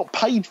or not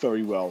paid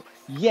very well.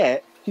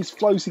 Yet... his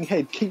floating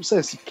head keeps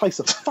us to place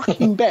a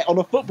fucking bet on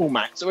a football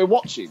match that we're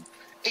watching.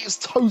 It's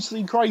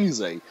totally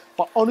crazy.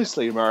 But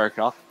honestly,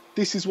 America,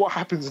 this is what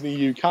happens in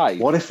the UK.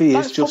 What if he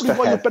is just a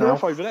why head you're better now?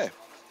 off over there.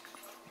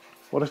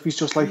 What if he's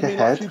just like a Like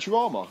head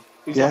Futurama?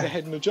 He's like a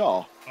head in a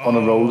jar. on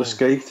a roller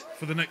skate?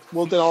 For the next,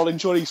 well, then I'll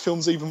enjoy these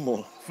films even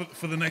more.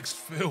 For the next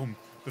film,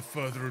 The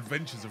Further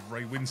Adventures of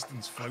Ray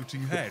Winston's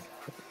Floating Head.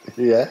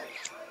 Yeah.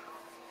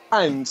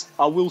 And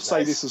I will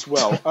say this as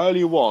well.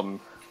 Earlier on,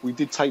 we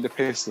did take the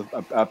piss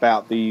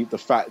about the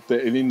fact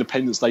that in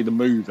Independence Day, the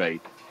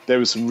movie, there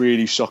were some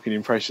really shocking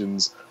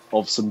impressions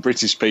of some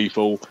British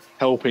people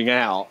helping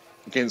out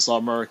against our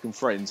American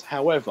friends.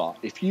 However,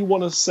 if you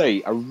want to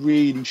see a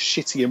really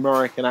shitty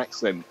American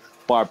accent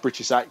by a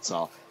British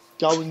actor,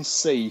 go and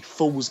see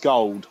Fool's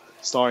Gold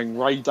starring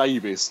Ray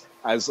Davis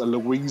as a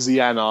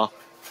Louisiana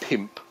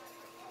pimp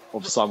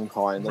of some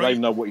kind. I don't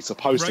even know what he's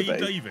supposed to be. Ray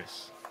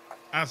Davis?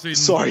 As in...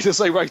 Sorry to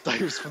say Ray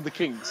Davis from the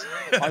Kings.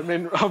 I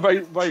mean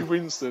Ray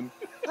Winston.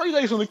 Ray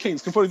Davis from the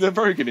Kings can probably do a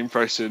very good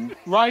impression.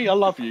 Ray, I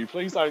love you.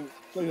 Please don't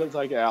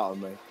take it out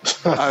on me.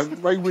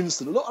 Ray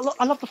Winston.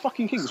 I love the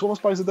fucking Kings. What am I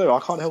supposed to do? I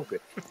can't help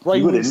it.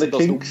 Ray Winston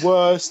does the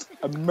worst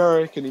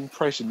American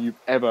impression you've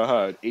ever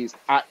heard. It's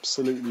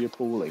absolutely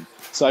appalling.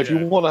 So if you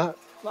want to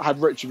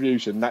have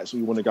retribution, that's what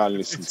you want to go and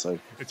listen to.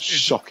 It's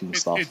shocking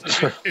stuff.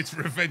 It's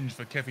revenge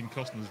for Kevin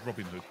Costner's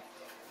Robin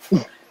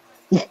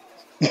Hood.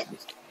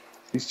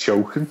 He's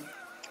choking.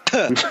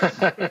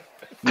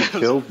 You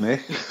killed me.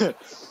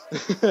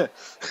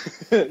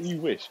 You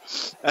wish.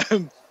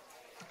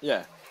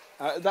 Yeah.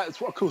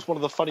 That's, of course, one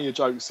of the funnier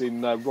jokes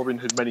in Robin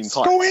Hood Men in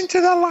Tights. Go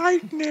into the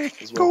light, Nick.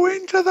 Well. Go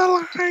into the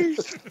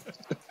light.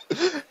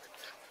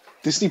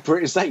 Disney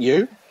Brit, is that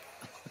you?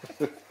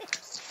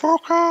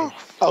 Fuck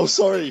off. Oh,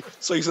 sorry.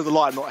 So you said the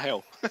light, not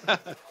hell.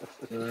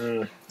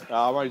 I'm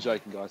only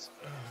joking, guys.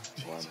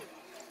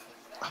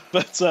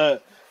 But, I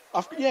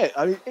mean,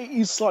 it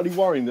is slightly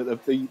worrying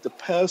that the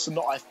person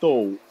that I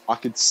thought I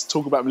could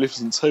talk about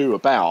Maleficent 2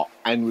 about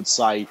and would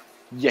say,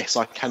 yes,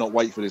 I cannot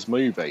wait for this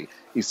movie,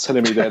 is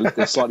telling me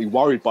they're slightly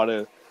worried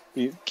by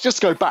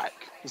just go back.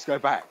 It's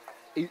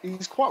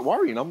quite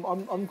worrying.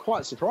 I'm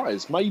quite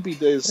surprised. Maybe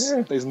there's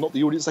not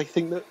the audience they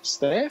think that's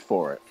there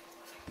for it.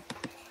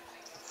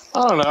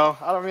 I don't know.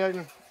 I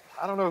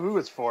don't know who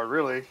it's for,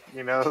 really.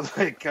 You know,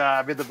 like,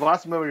 the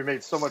last movie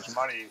made so much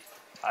money.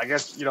 I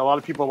guess, a lot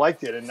of people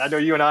liked it. And I know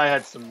you and I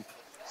had some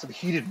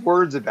heated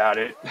words about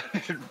it.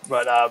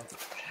 But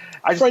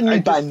Friendly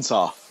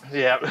banter.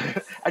 Yeah.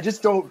 I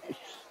just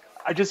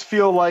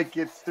feel like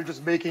they're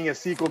just making a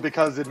sequel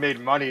because it made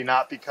money,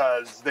 not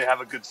because they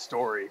have a good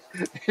story.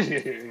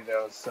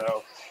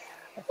 So.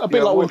 A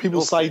bit like when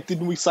people say,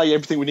 didn't we say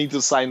everything we needed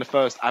to say in the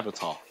first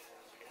Avatar?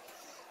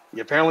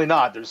 Yeah, apparently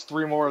not. There's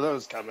 3 more of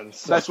those coming.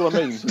 So. That's what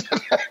I mean.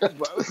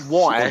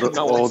 Why?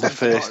 Or the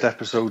first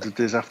episode of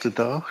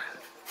DisAfterDark.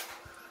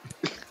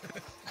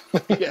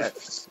 Yeah.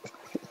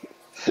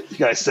 You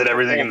guys said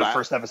everything in the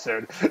first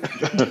episode.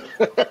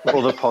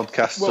 Other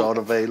podcasts are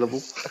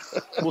available.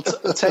 Well,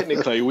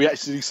 technically, we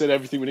actually said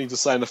everything we need to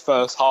say in the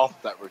first half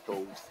of that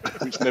record,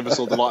 which never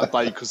saw the light of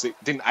day because it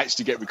didn't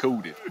actually get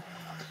recorded.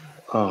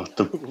 Oh,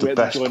 the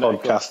best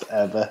podcast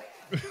ever.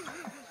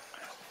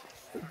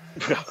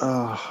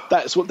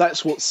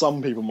 That's what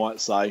some people might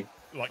say.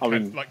 Like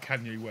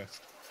Kanye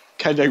West.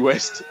 Kanye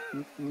West,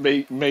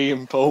 me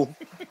and Paul.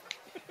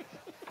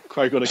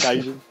 Craig on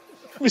occasion.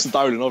 Mr.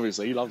 Dolan,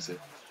 obviously, he loves it.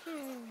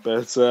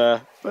 But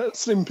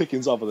slim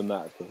pickings other than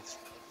that, of course.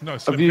 No,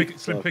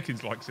 Slim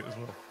Pickens likes it as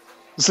well.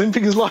 Slim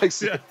Pickens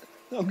likes it.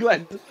 Yeah. I'm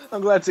glad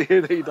to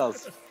hear that he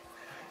does.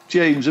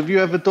 James, have you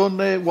ever done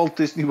Walt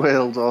Disney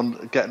World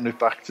on getting it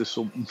back to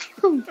something?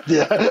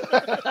 Yeah.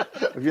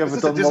 Have you ever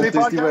done Walt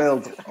Disney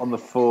World on the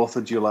 4th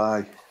of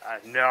July?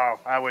 No,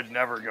 I would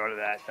never go to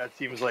that. That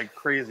seems like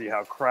crazy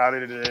how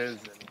crowded it is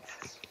and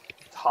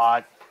it's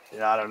hot.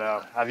 Yeah, I don't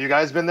know. Have you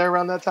guys been there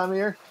around that time of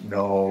year?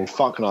 No.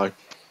 Fuck no.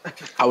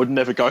 I would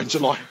never go in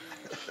July.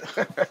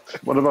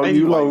 What about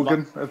you,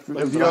 Logan?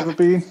 Have you ever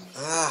been?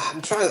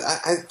 I'm trying.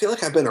 I feel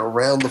like I've been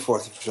around the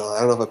 4th of July.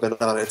 I don't know if I've been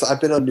on it.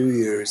 I've been on New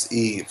Year's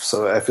Eve,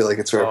 so I feel like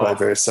it's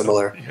very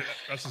similar. Yeah,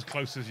 that's as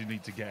close as you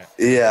need to get.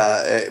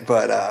 Yeah,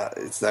 but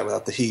it's not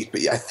without the heat.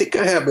 But yeah, I think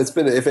I have. If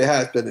it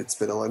has been, it's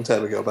been a long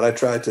time ago. But I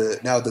tried to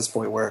now at this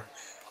point where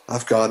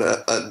I've gone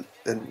a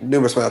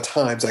numerous amount of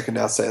times. I can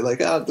now say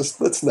like,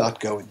 let's not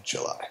go in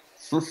July.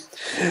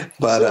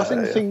 But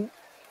I think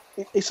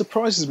it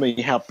surprises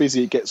me how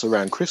busy it gets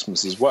around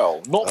Christmas as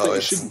well. Not that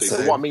it shouldn't be,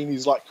 but what I mean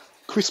is like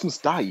Christmas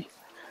Day.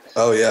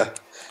 Oh yeah,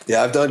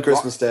 I've done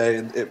Christmas Day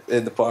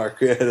in the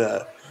park,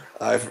 and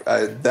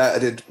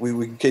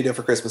we came down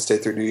for Christmas Day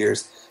through New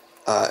Year's,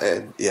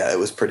 and yeah, it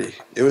was pretty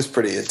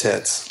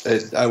intense.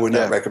 I would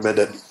not recommend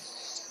it.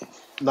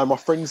 No, my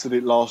friends did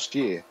it last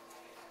year,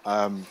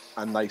 and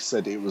they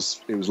said it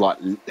was like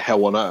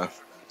hell on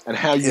earth, and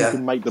how you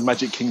can make the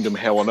Magic Kingdom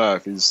hell on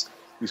earth is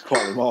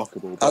quite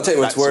remarkable. I'll tell you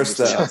what's worse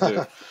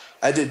though.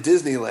 I did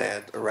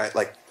Disneyland, right?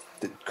 Like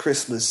the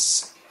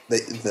Christmas,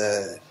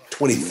 the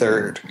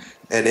 23rd,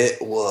 and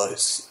it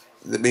was.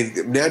 I mean,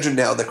 imagine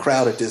now the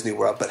crowd at Disney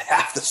World, but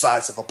half the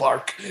size of a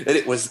park, and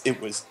it was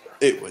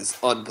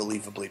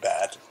unbelievably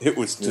bad. It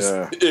was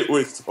just, it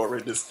was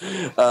horrendous.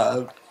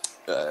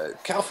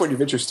 California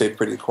Adventure stayed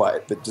pretty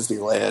quiet, but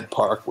Disneyland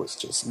Park was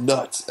just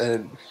nuts,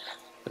 and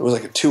it was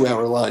like a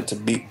 2-hour line to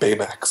meet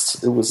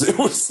Baymax. It was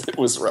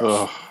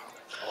rough.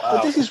 Wow.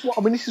 But this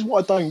is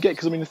what I don't get,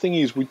 because I mean the thing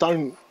is we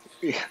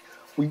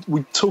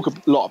talk a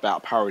lot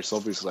about Paris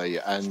obviously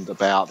and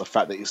about the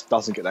fact that it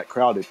doesn't get that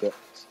crowded, but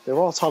there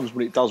are times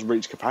when it does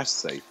reach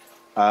capacity.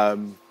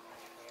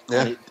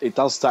 It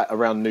does that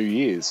around New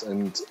Year's,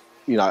 and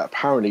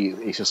apparently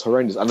it's just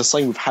horrendous. And the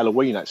same with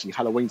Halloween. Actually,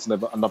 Halloween's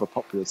another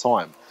popular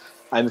time.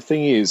 And the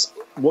thing is,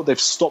 what they've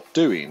stopped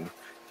doing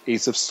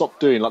is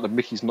like the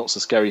Mickey's Not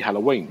So Scary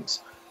Halloweens.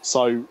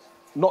 So.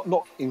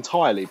 Not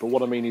entirely, but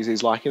what I mean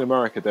is like in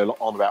America they're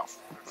on about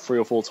 3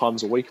 or 4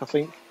 times a week, I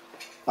think.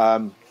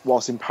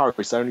 Whilst in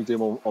Paris they only do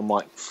them on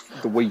like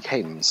the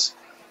weekends,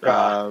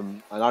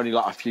 and only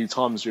like a few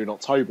times during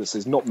October. So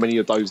there's not many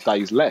of those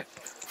days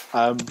left,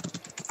 and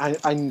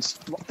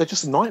they're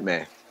just a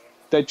nightmare.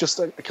 They're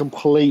just a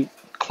complete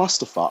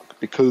clusterfuck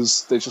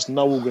because there's just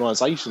no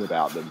organisation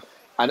about them,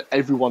 and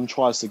everyone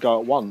tries to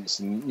go at once,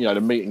 and the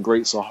meet and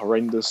greets are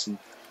horrendous. And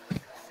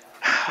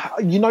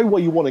you know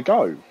where you want to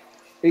go.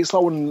 It's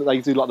like when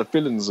they do like the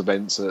villains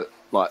events at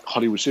like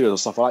Hollywood Studios and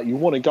stuff like that. You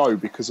want to go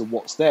because of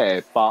what's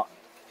there, but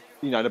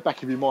in the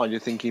back of your mind, you're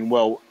thinking,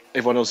 well,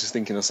 everyone else is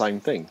thinking the same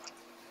thing.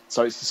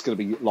 So it's just going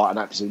to be like an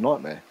absolute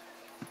nightmare.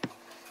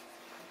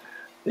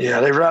 Yeah,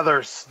 they'd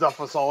rather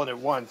stuff us all in at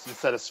once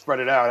instead of spread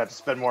it out, have to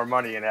spend more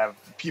money and have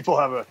people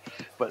have a,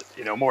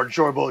 more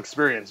enjoyable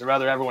experience. They'd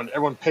rather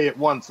everyone pay it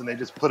once and they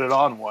just put it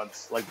on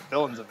once, like the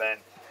villains event.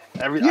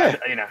 I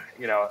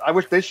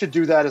wish they should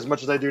do that as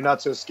much as they do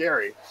Not So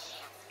Scary.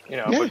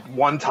 But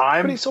one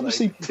time. But it's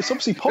obviously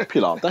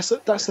popular. That's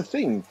the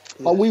thing.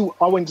 Like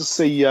I went to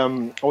see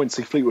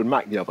Fleetwood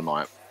Mac the other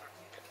night.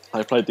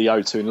 They played the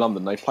O2 in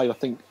London. They played, I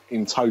think,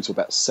 in total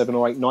about 7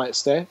 or 8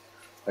 nights there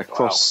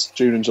across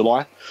June and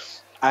July.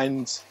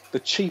 And the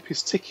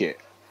cheapest ticket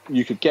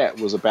you could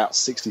get was about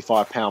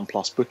 £65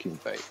 plus booking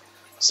fee.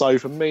 So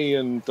for me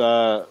and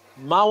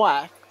my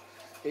wife,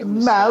 it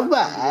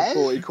was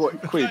 40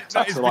 quid.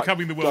 That is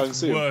becoming the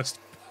world's worst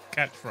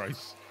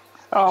catchphrase.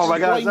 Oh my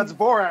gosh, that's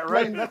Borat,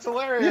 right? That's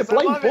hilarious. Yeah,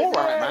 blame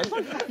Borat, man.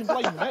 Don't fucking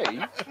blame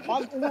me.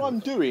 All I'm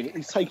doing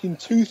is taking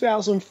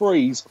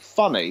 2003's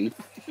funny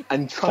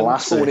and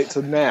transforming it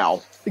to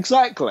now.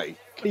 Exactly.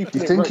 Do you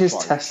think his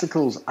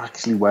testicles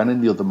actually went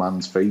in the other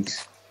man's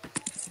face?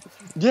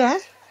 Yeah.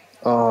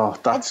 Oh,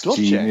 that's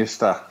genius.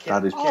 That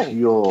is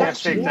pure.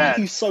 That's why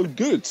he's so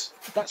good.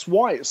 That's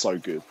why it's so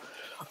good.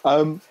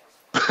 But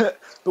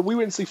we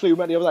went to see Fleetwood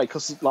Mac the other day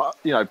because,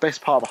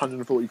 best part of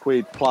 140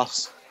 quid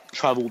plus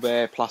travel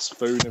there, plus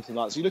food and everything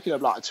like that. So you're looking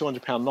at like a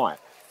 £200 night,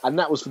 and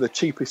that was for the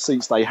cheapest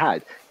seats they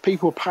had.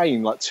 People were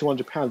paying like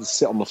 £200 to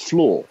sit on the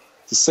floor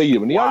to see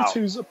them, and the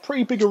O2's a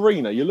pretty big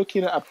arena. You're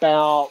looking at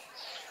about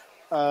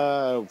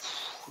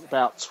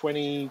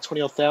 20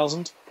 odd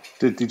thousand.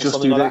 Did you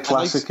just do their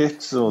classic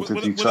hits, or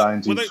did you try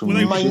and do some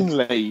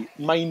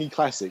mainly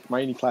classic?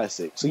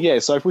 So yeah,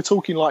 so if we're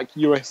talking like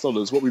US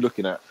dollars, what are we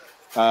looking at?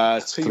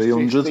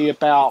 250,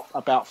 about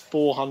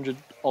 $400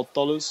 odd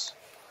dollars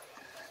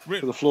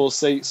for the floor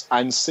seats,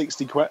 and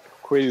 60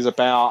 quid is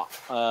about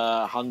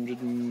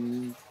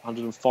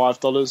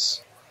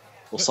 $105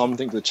 or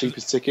something for the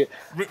cheapest ticket.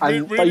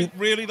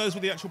 Really, those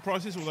were the actual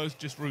prices, or those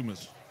just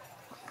rumours?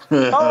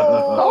 I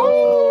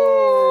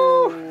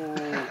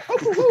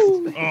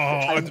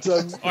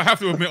have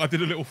to admit, I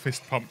did a little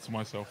fist pump to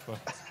myself there.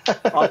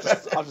 I've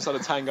just had a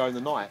tango in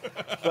the night,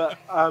 but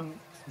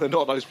they're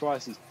not those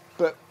prices.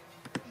 But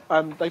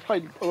they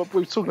played. We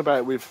were talking about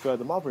it with the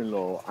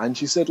mother-in-law, and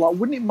she said, like,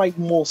 wouldn't it make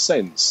more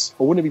sense,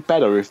 or wouldn't it be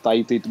better if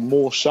they did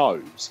more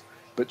shows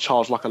but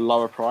charged like a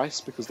lower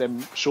price, because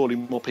then surely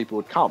more people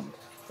would come.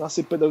 And I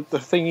said, but the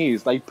thing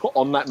is, they put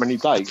on that many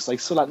dates, they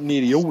sell out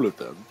nearly all of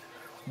them.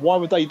 Why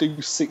would they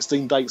do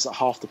 16 dates at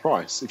half the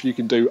price if you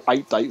can do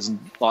 8 dates and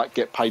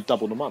get paid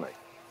double the money?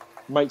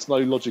 It makes no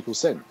logical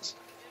sense.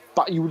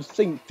 But you would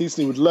think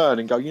Disney would learn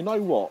and go, you know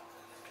what?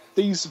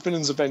 These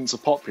villains events are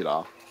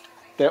popular.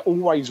 They're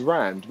always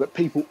rammed, but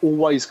people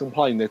always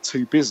complain they're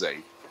too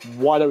busy.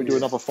 Why don't we do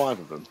another 5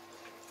 of them?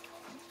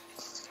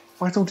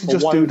 Why don't you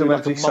just do them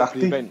every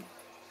Saturday? Event?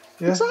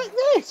 Yeah. It's like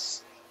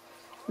this.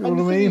 You know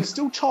what I mean?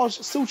 Still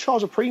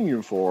charge a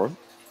premium for them.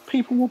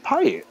 People will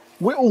pay it.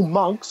 We're all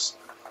mugs.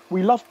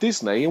 We love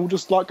Disney, and we'll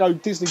just go,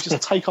 Disney,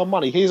 just take our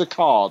money. Here's a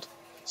card.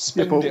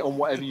 Spend it on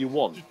whatever you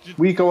want.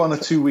 We go on a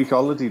 2-week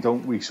holiday,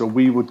 don't we? So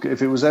we would,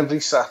 if it was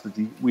every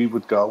Saturday, we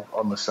would go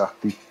on the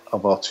Saturday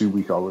of our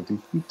 2-week holiday.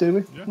 You'd do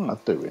it? Yeah.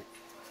 I'd do it.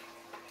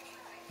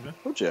 Yeah.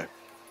 Would you?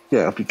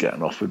 Yeah, I'd be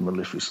getting off with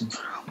Maleficent.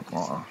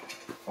 What's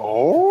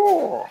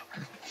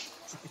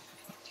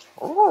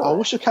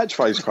your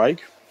catchphrase,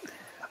 Craig?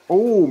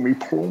 Oh, me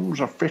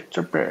plums are fit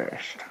to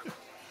best.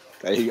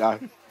 There you go.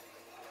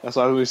 That's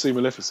how we see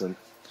Maleficent.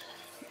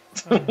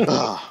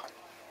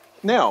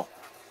 Now,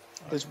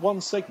 there's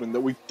one segment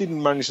that we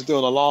didn't manage to do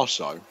on the last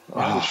show,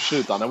 which we should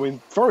have done, and we're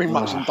very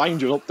much in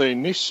danger of not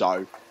doing this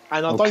show.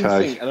 And I don't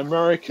think an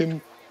American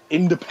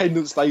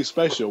Independence Day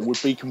special would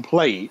be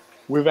complete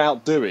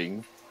without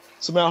doing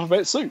some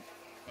alphabet soup.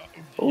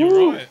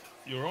 You're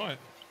right.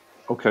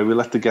 Okay, we'll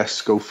let the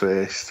guests go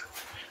first.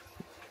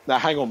 Now,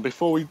 hang on.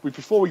 Before we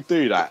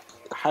do that,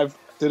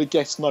 do the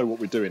guests know what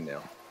we're doing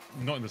now?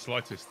 Not in the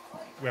slightest.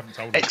 We haven't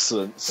told them.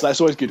 Excellent. So that's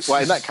always good.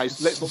 Well, in that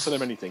case, let's not tell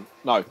them anything.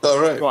 No. All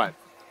right. Right.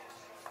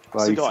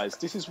 So, guys,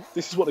 this is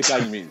what the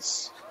game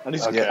is. And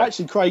this is,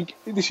 actually, Craig,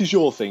 this is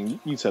your thing.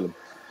 You tell them.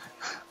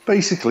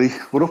 Basically,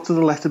 we're up to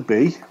the letter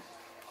B.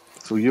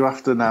 So you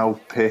have to now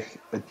pick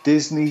a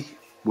Disney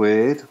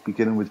word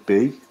beginning with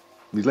B,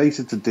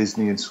 related to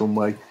Disney in some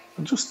way,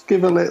 and just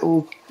give a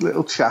little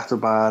chat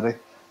about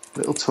it,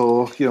 little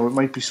talk. It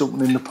might be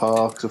something in the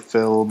parks, a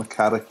film, a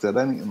character,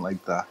 anything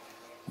like that.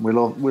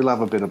 We'll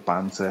have a bit of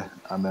banter,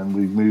 and then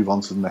we move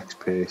on to the next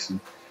person.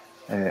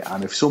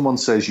 And if someone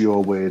says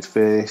your word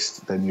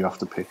first, then you have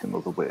to pick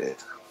another word.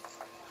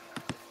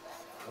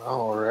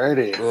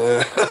 Alrighty.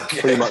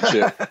 Pretty much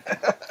it.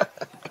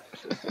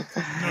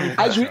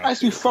 As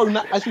we've thrown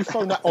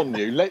that on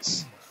you,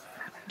 let's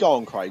go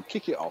on, Craig.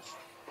 Kick it off.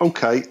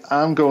 Okay,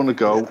 I'm going to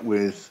go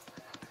with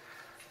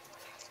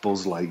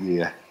Buzz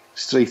Lightyear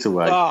straight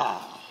away.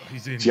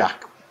 He's in.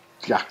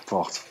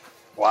 Jackpot.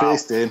 Wow.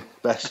 First in,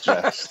 best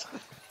dressed.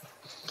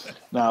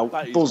 Now,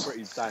 That is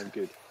pretty damn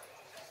good.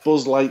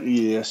 Buzz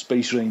Lightyear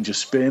Space Ranger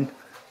spin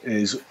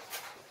is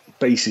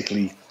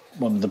basically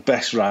one of the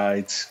best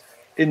rides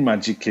in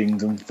Magic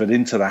Kingdom for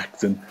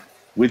interacting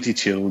with your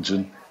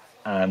children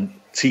and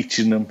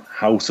teaching them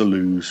how to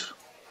lose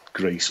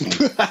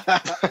gracefully.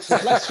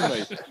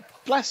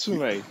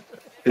 Blasphemy.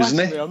 Isn't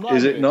it?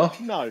 Is it not?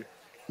 No.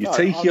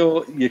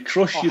 You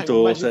crush your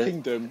daughter. Magic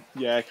Kingdom.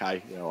 Yeah,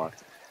 okay. Yeah, all right.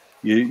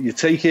 You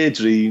take her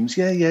dreams.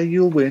 Yeah,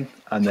 you'll win,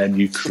 and then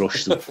you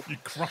crush them. You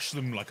crush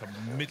them like a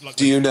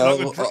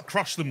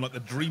crush them like the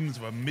dreams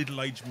of a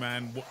middle-aged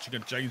man watching a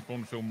James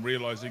Bond film,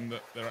 realizing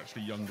that they're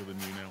actually younger than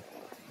you now.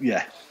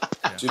 Yeah.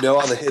 Do you know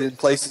all the hidden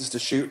places to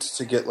shoot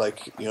to get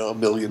 1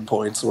 million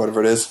points or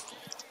whatever it is?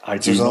 I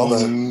do not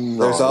know.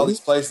 There's all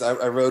these places.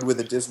 I rode with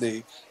a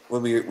Disney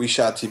when we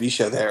shot a TV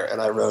show there, and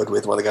I rode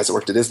with one of the guys that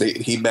worked at Disney,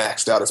 and he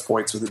maxed out his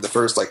points within the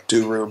first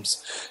 2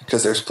 rooms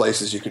because there's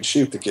places you can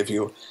shoot that give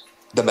you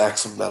the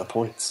maximum amount of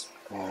points.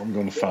 Oh, I'm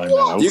going to find that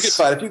out. You can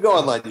find if you go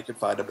online, you can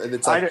find them, and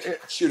it's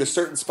shoot a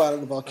certain spot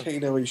on the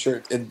volcano, you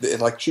shoot and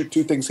shoot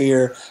 2 things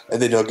here,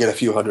 and then you'll get a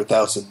few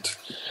 100,000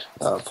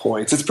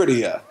 points. It's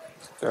pretty.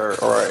 Or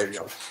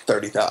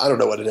 30,000. I don't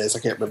know what it is. I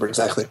can't remember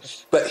exactly.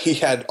 But he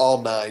had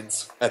all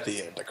 9s at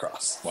the end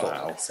across.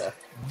 Wow. So.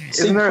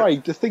 See,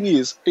 Craig, the thing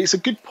is, it's a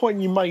good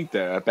point you made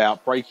there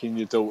about breaking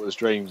your daughter's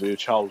dreams or your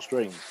child's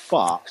dreams,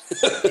 but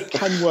it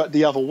can work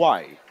the other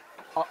way.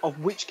 Of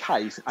which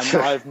case, and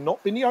I have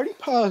not been the only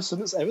person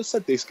that's ever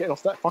said this getting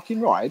off that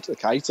fucking ride,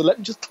 okay? So let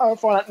me just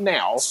clarify that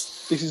now.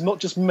 This is not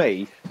just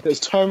me that's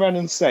turned around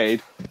and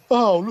said,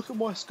 oh, look at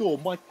my score,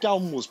 my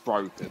gun was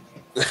broken.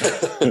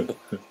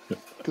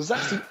 Because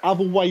that's the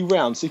other way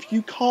round. So if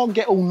you can't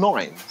get all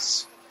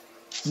 9s,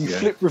 you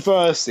flip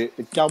reverse it,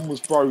 the gun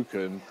was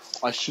broken,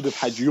 I should have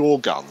had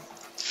your gun.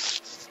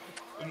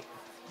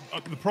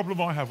 The problem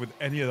I have with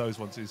any of those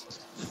ones is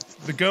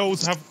the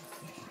girls have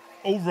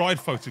all ride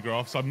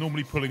photographs. I'm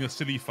normally pulling a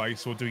silly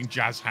face or doing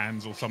jazz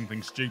hands or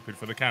something stupid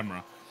for the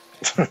camera.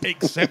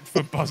 Except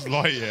for Buzz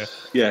Lightyear.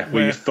 Yeah,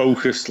 where you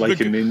focus like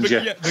a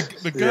ninja.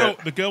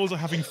 The girls are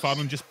having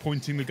fun and just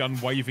pointing the gun,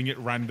 waving it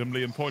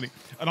randomly and pointing.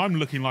 And I'm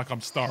looking like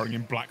I'm starring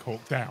in Black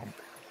Hawk Down.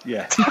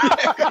 Yeah.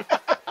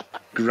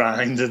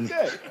 Grinding.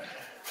 Yeah.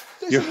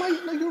 You're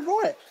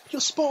right.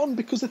 You're spot on,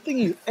 because the thing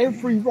is,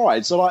 every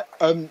ride, so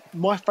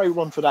my favourite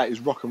one for that is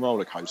Rock and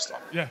Roller Coaster.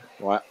 Yeah.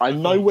 Right. I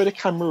know where the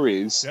camera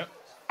is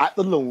at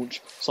the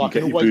launch, so I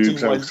can always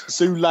do my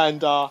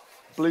Zoolander,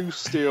 Blue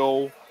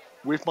Steel,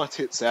 with my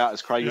tits out,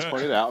 as Craig has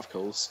pointed out, of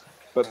course.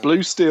 But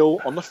Blue Steel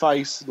on the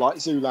face, like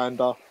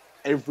Zoolander,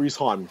 every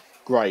time.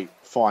 Great,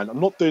 fine. I'm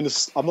not doing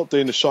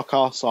the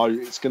shocker, so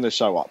it's going to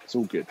show up. It's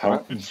all good.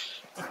 Right?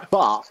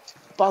 But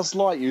Buzz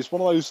Lightyear is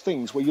one of those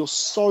things where you're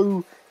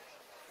so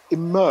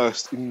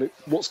immersed in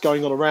what's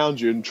going on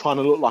around you and trying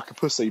to look like a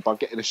pussy by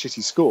getting a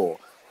shitty score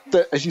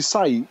that, as you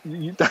say,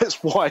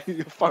 that's why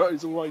your photo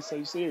is always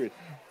so serious.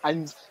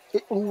 And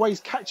it always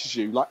catches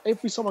you. Like,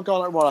 every time I go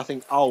on that ride, I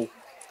think, oh,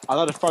 I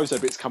know the photo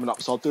bit's coming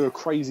up, so I'll do a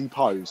crazy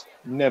pose.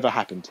 Never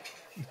happened.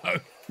 No.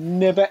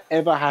 Never,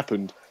 ever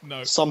happened.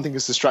 No. Something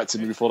has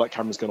distracted me before that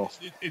camera's gone off.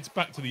 It's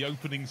back to the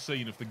opening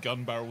scene of the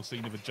gun barrel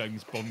scene of a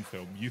James Bond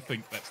film. You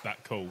think that's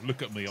that cool.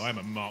 Look at me, I'm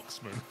a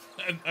marksman.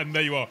 And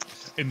there you are,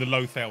 in the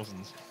low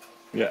thousands.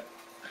 Yeah.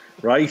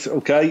 Right,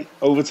 okay,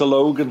 over to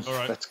Logan. All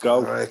right. Let's go.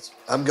 All right.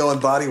 I'm going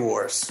Body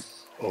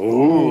Wars.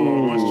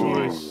 Oh, nice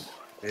choice.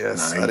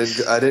 Yes,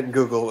 nice. I didn't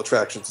Google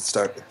attractions that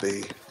start with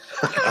B.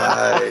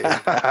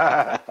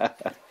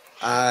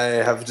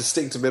 I have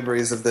distinct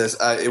memories of this.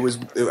 I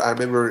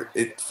remember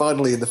it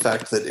fondly in the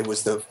fact that it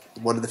was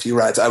one of the few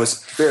rides. I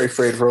was very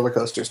afraid of roller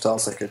coasters till I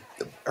was like an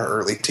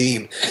early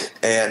teen,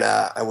 and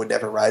I would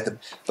never ride them.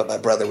 But my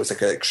brother was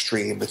like an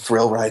extreme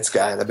thrill rides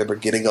guy, and I remember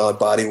getting on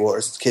Body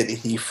Wars as a kid.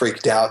 He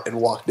freaked out and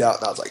walked out,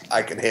 and I was like,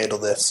 I can handle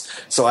this.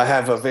 So I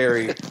have a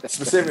very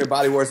specific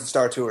Body Wars and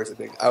Star Tours. I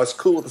think I was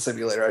cool with the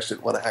simulator. I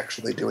shouldn't want to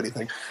actually do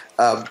anything.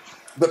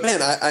 But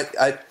man,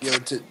 I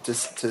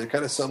to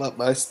kind of sum up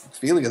my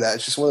feeling of that,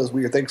 it's just one of those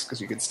weird things, because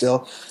you can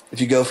still,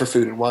 if you go for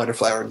Food and Wine or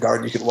Flower and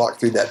Garden, you can walk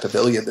through that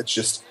pavilion that's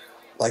just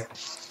like,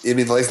 I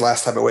mean, the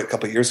last time I went a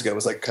couple of years ago, it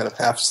was like kind of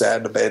half sad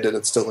and abandoned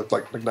and still looked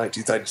like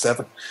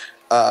 1997.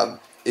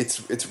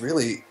 It's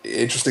really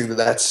interesting that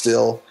that's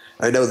still,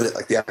 I know that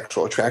like the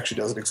actual attraction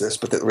doesn't exist,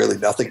 but that really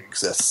nothing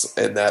exists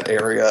in that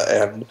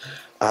area, and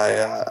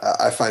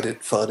I find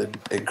it fun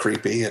and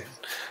creepy, and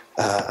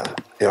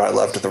I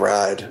loved the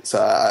ride. So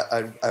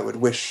I would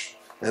wish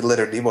that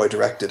Leonard Nimoy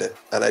directed it,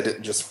 and I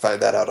didn't just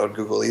find that out on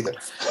Google either.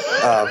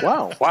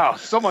 Wow,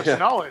 so much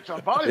knowledge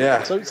on Body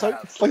Wars. So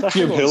like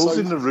Jim Hill's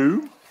in the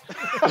room.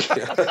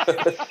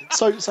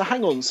 So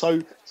hang on.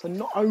 So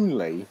not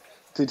only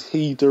did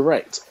he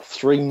direct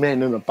Three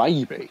Men and a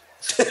Baby,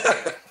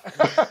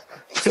 but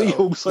he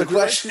also the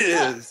question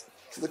is,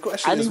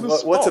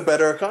 what's a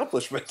better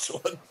accomplishment?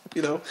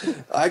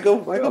 I go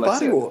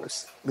Body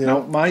Wars.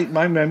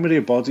 My memory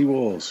of Body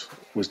Wars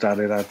was that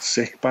it had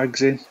sick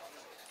bags in.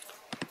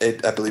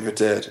 I believe it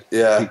did.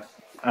 Yeah.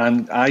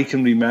 And I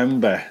can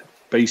remember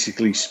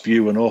basically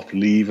spewing up,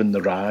 leaving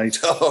the ride.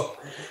 Oh,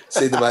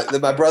 see,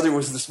 then my brother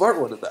was the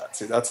smart one in that.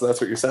 See, that's what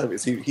you're saying,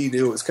 because he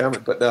knew it was coming.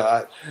 But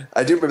no,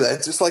 I do remember that.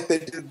 It's just like they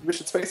did.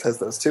 Mission Space has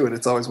those too, and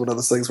it's always one of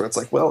those things where it's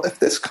like, well, if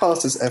this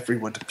causes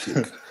everyone to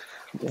puke,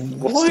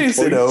 why is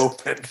it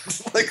open?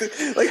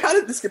 like how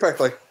did this get back?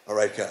 Like, all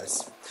right,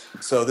 guys.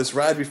 So this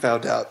ride, we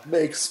found out,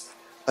 makes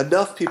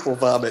enough people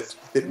vomit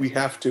that we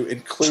have to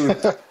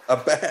include a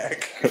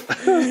bag.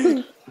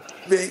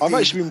 I've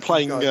actually been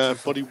playing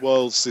Body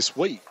Worlds this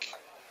week,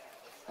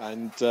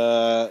 and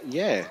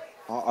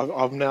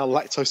I'm now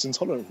lactose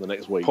intolerant for the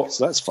next week,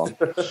 so that's fun.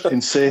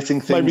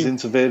 Inserting things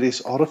into various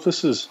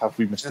orifices, have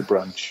we, Mr.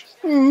 Branch?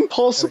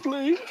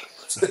 Possibly.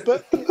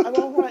 But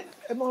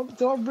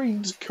did I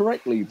read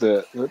correctly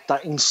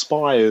that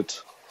inspired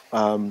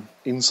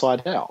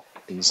Inside Out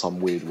in some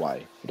weird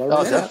way?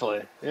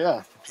 Definitely.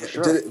 Yeah, for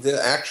sure. Did it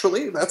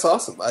actually? That's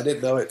awesome. I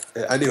didn't know it.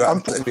 I knew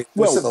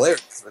there's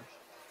similarities.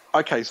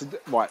 Okay, so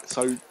Are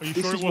you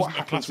this sure is it what wasn't a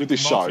happens classic with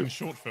this Martin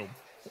show. short film?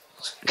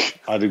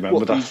 I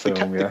remember that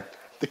film, yeah.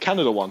 The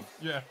Canada one.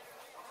 Yeah.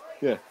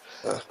 Yeah.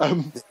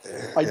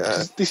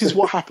 This is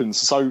what happens.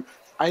 So,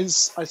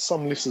 as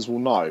some listeners will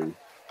know,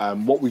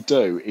 what we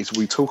do is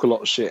we talk a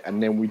lot of shit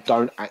and then we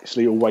don't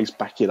actually always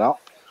back it up.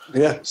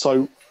 Yeah.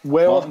 So,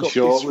 where Martin I've got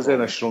Short this was from,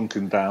 in a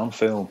shrunken down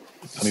film,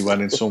 and he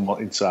went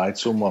inside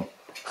someone.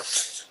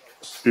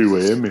 Who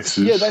here,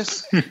 Mrs.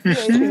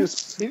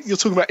 Yeah, you're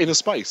talking about Inner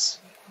Space.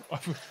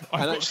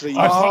 And actually,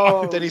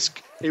 Dennis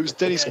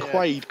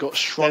Quaid got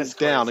shrunk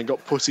down and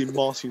got put in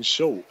Martin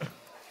Short.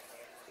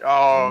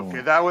 Oh,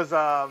 okay. That was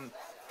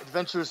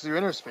Adventures Through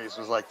Inner Space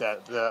was like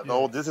that, the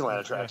old Disneyland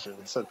attraction.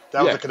 So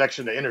that was a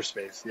connection to Inner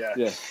Space. Yeah.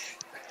 Yeah.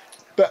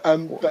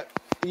 But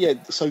yeah.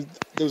 So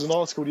there was an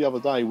article the other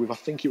day with, I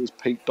think it was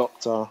Pete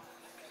Docter,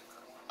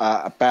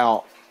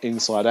 about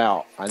Inside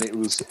Out, and it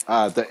was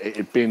that it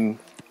had been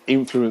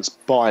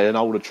influenced by an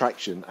old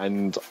attraction,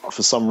 and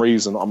for some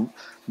reason I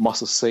must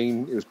have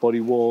seen it was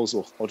Body Wars,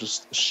 or I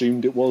just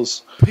assumed it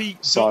was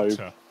Pete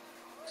Docter.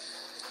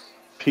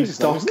 Pete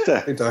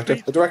Docter.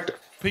 The director.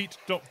 Pete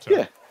Docter.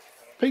 Yeah.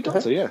 Pete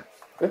Docter, yeah.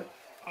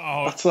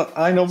 Oh,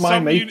 I know my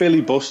mate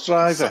Billy Bus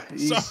Driver.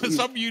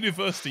 Some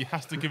university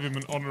has to give him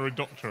an honorary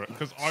doctorate,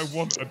 because I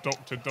want a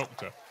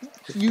doctor.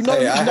 You know,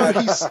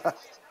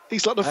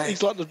 he's like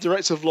the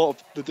director of a lot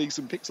of the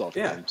decent Pixar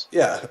films.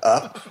 Yeah,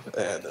 Up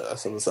and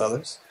some of the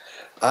others.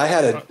 I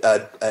had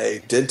a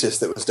dentist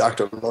that was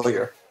Dr.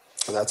 Lawyer,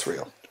 and that's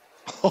real.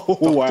 Oh,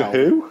 wow.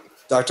 Who?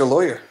 Dr.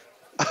 Lawyer.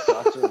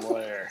 Dr.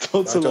 Lawyer.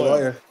 Dr.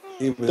 Lawyer.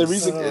 There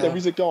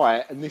is a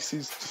guy, and this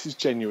is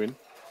genuine.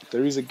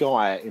 There is a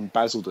guy in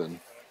Basildon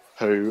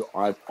who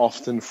I've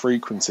often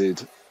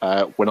frequented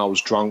when I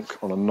was drunk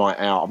on a night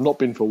out. I've not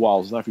been for a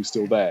while, so I don't know if he's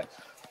still there.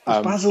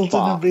 Is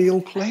Basildon a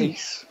real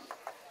place?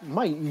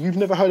 Mate, you've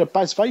never heard of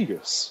Bas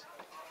Vegas?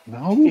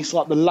 No. It's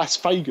like the Las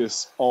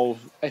Vegas of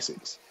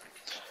Essex.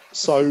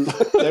 So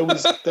there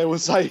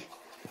was a,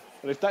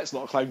 and if that's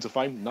not a claim to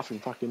fame, nothing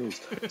fucking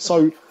is.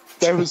 So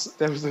there was a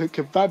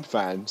kebab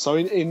van. So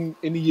in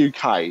the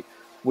UK,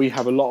 we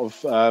have a lot of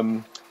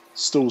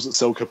stalls that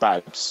sell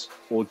kebabs,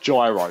 or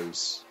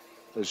gyros,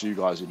 as you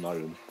guys would know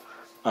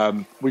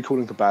them. We call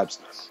them kebabs.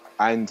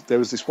 And there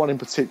was this one in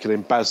particular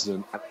in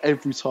Basildon, and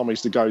every time I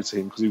used to go to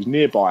him, because he was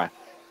nearby,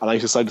 and I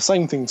used to say the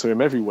same thing to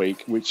him every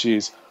week, which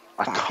is,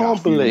 I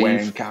can't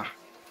believe...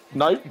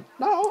 No,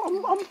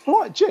 I'm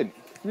polite gent.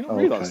 You don't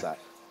realise that.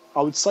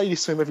 I would say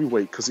this to him every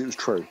week because it was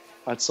true.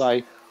 I'd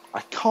say,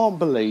 I can't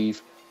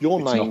believe your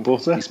name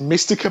is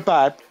Mr.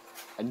 Kebab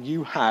and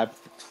you have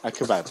a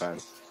kebab van.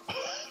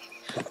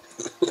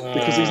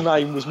 Because his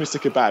name was Mr.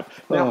 Kebab.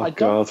 Now,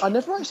 I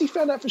never actually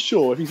found out for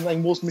sure if his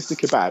name was Mr.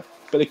 Kebab,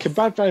 but the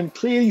kebab van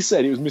clearly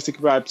said it was Mr.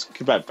 Kebab's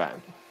kebab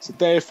van. So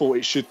therefore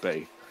it should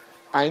be.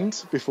 And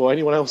before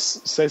anyone else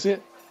says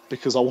it,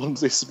 because I want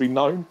this to be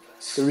known,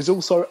 there is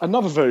also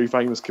another very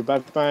famous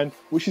kebab van,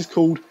 which is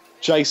called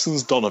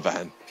Jason's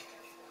Donovan.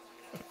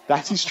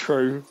 That is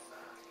true.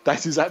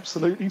 That is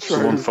absolutely true.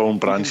 Someone phone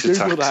Branch a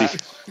taxi.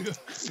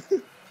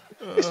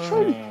 It's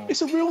true.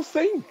 It's a real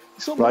thing.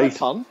 It's not my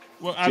pun.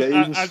 Well,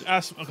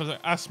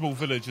 our small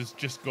village has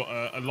just got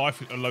a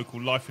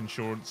local life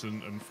insurance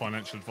and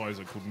financial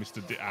advisor called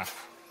Mr.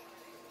 Death.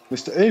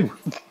 Mr. Who?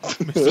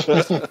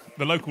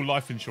 The local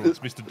life insurance,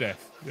 Mr.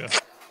 Death. Yeah.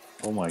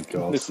 Oh my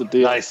God. Mr.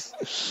 Death.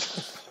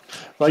 Nice.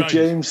 Right,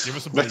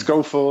 James, let's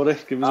go for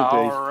it. Give us a B.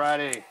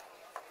 Alrighty.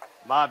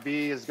 My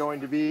B is going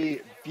to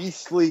be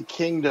Beastly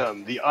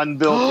Kingdom, the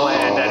unbuilt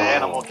land at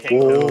Animal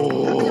Kingdom.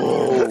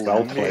 Oh,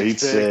 well played,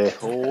 sir.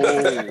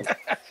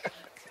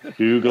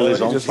 Google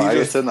is on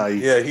fire tonight.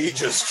 Yeah, he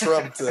just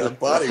trumped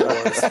Body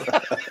Wars.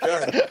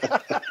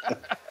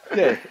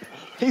 Yeah.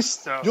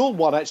 Your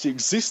one actually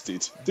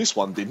existed. This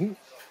one didn't.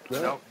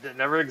 Nope, it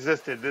never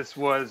existed. It's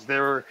going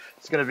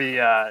to be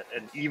an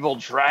evil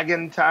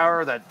dragon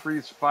tower that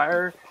breathes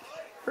fire.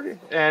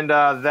 And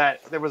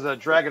that there was a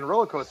dragon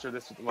roller coaster,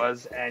 this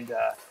was, and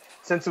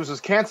since this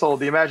was canceled,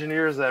 the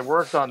Imagineers that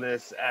worked on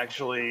this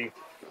actually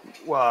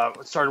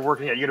started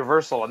working at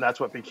Universal, and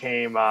that's what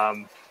became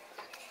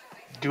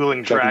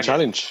Dueling Dragon Dragon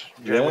Challenge.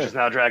 Yeah, which is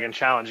now Dragon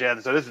Challenge. Yeah,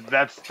 so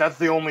that's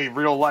the only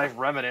real life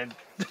remnant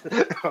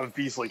of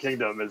Beastly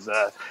Kingdom is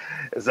that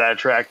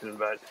attraction.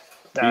 But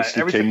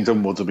Beastly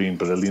Kingdom would have been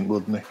brilliant,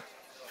 wouldn't it?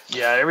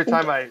 Yeah, every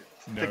time I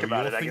think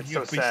about it, I get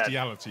so sad.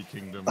 Bestiality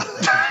Kingdom.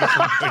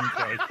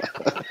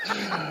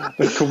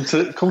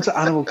 Come to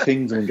Animal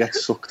Kingdom and get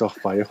sucked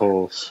off by a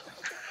horse.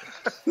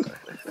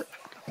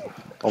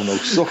 Oh no,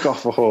 suck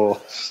off a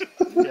horse.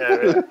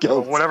 Yeah,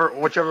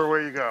 whichever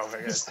way you go,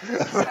 I guess.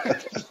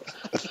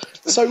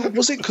 So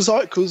was it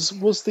because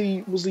was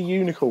the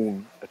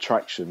unicorn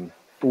attraction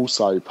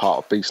also part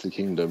of Beastly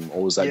Kingdom,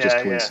 or was that just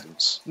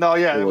coincidence? No,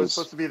 it was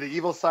supposed to be the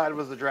evil side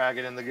was the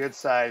dragon, and the good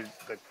side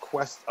the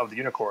quest of the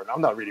unicorn.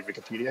 I'm not reading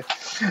Wikipedia,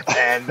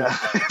 and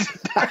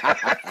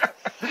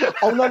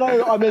oh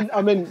no,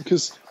 I meant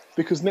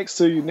because next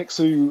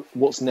to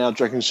what's now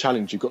Dragon's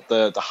Challenge, you've got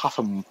the Huff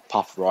and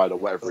Puff ride or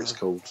whatever it's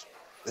called.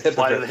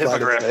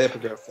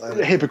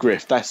 The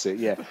hippogriff, that's it.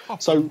 Yeah.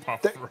 So they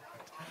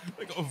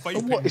got a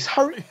vaping. What is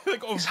Harry? They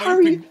got a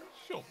vaping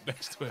shop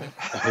next to it.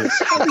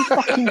 Harry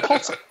fucking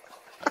Potter.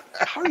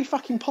 Harry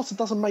fucking Potter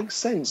doesn't make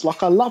sense.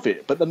 Like, I love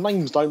it, but the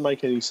names don't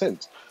make any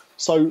sense.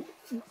 So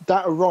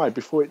that ride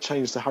before it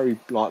changed to Harry,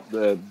 like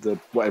the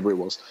whatever it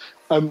was.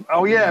 It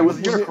was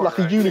a unicorn, like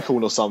a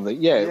unicorn or something.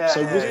 Yeah.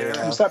 So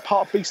was that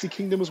part of Beastly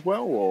Kingdom as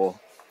well, or?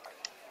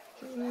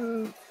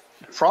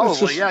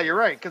 Probably, you're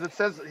right, because it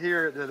says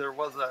here that there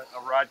was a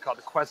ride called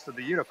the Quest of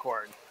the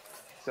Unicorn,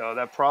 so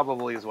that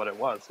probably is what it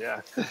was.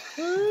 Yeah.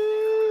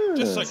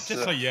 Just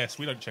say yes.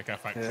 We don't check our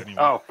facts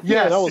anymore. Oh,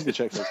 yeah, that was the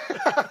checklist.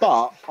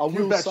 But I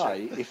will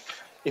say,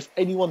 if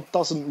anyone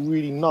doesn't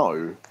really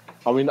know,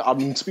 I mean,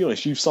 to be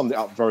honest, you've summed it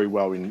up very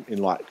well in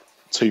like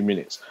 2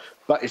 minutes.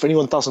 But if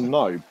anyone doesn't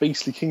know,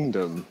 Beastly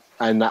Kingdom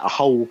and that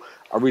whole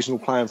original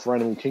plan for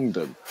Animal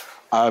Kingdom.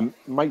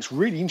 Makes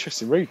really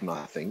interesting reading,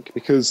 I think,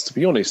 because to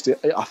be honest,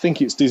 I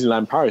think it's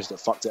Disneyland Paris that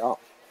fucked it up.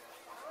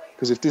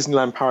 Because if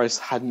Disneyland Paris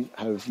hadn't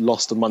have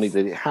lost the money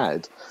that it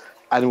had,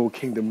 Animal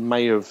Kingdom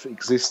may have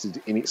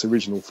existed in its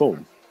original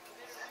form.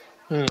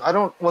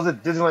 Was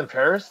it Disneyland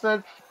Paris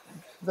that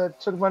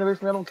took money away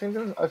from Animal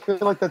Kingdom? I feel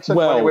like that took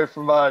money away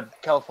from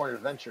California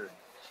Adventure.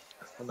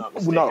 If I'm not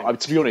mistaken. Well, no,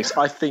 to be honest,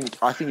 I think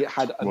it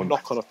had a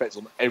knock-on effect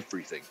on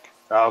everything.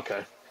 Oh,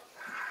 okay.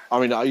 I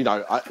mean, it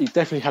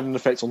definitely had an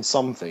effect on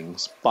some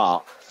things,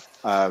 but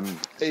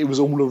it was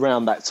all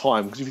around that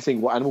time. Because if you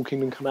think, Animal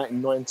Kingdom came out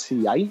in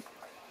 98?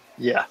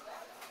 Yeah.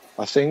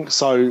 I think.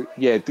 So,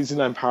 yeah,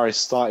 Disneyland Paris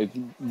started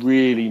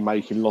really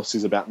making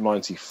losses about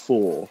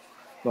 93,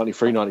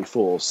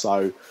 94.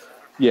 So,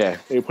 yeah,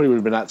 it probably would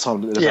have been that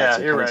time that they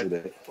you're right.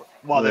 it.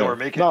 While they were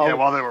making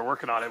while they were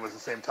working on it, it was the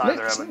same time.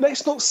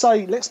 Let's not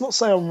say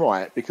I'm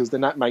right, because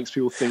then that makes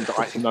people think that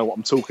I actually know what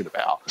I'm talking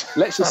about.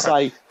 Let's just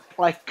say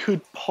I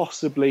could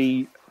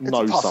possibly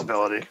know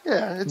something.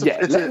 Yeah,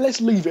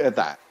 let's leave it at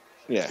that.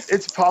 Yeah,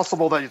 it's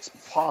possible that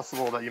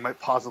you might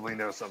possibly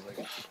know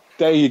something.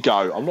 There you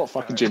go. I'm not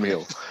fucking Jim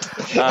Hill.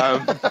 I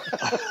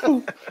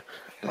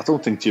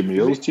don't think Jim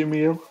Hill is Jim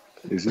Hill,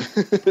 is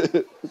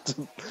he?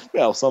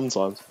 Well,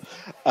 sometimes.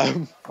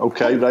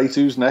 Okay, right.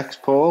 Who's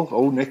next, Paul?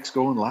 Oh, Nick's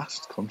going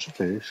last.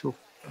 Controversial.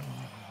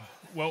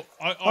 Well,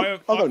 I'll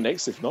go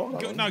next if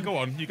not. Go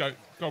on. You go.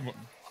 Go on.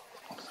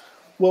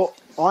 Well,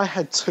 I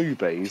had 2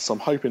 Bs, so I'm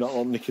hoping I'm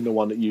not nicking the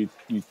one that you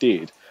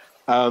did.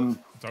 I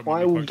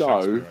will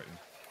go.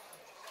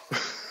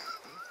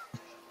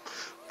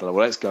 Don't know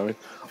where that's going.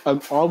 I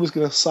was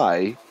going to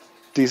say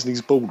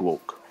Disney's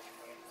Boardwalk.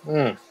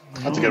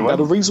 That's a good one. Now,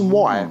 the reason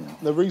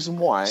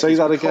why. Say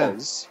that again.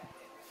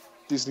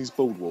 Disney's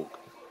Boardwalk.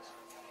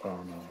 Oh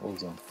no!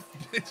 Hold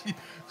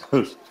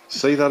on.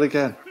 Say that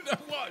again.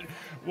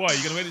 Why are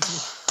you going to edit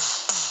it?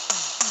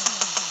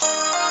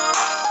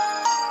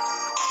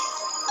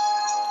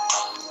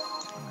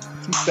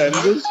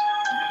 Denders?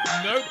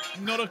 Nope,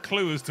 not a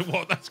clue as to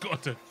what that's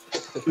got to.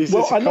 It's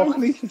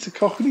a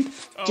cockney.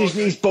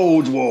 Disney's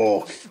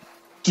Boardwalk.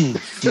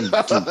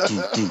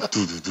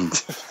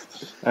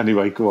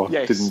 Anyway, go on.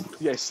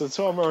 Yes. So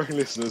to our American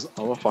listeners,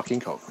 I'm a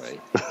fucking cockney,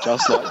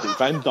 just like Dick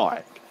Van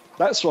Dyke.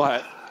 That's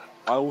right.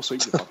 I also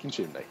eat the fucking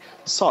chimney.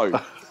 So,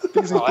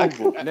 Disney's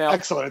Boardwalk. Now,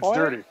 excellent. It's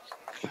dirty.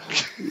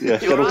 Yeah,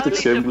 get off the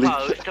chimney.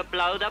 You're supposed to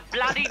blow the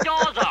bloody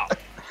doors off.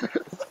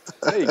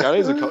 There you go.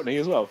 There's a cockney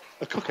as well.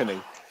 A cockney.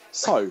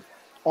 So,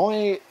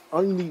 the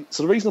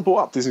reason I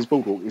brought up Disney's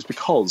Boardwalk is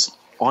because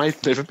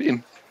I've never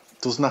been.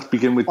 Doesn't that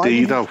begin with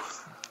D, though?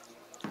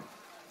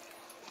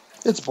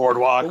 It's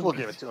Boardwalk. We'll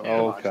give it to him.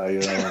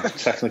 Okay,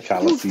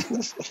 technicality.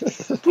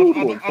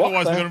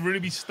 Otherwise, we're going to really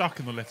be stuck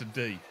in the letter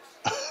D.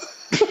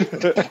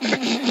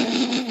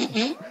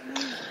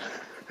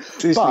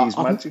 Disney's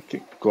Magic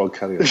Kingdom. Go on,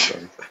 carry on.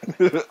 Sorry.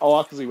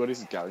 I can see where this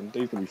is going.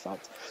 These are going to be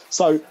fucked.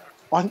 So,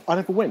 I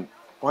never went.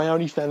 I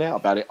only found out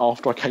about it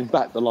after I came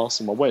back the last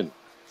time I went.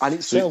 And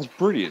it sounds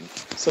brilliant.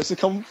 So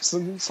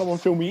someone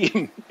fill me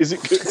in. Is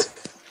it good?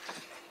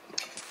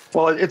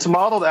 Well, it's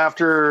modeled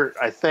after,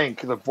 I think,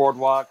 the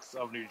boardwalks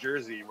of New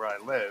Jersey where I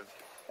live.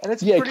 And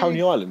it's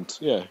Coney Island.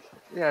 Yeah.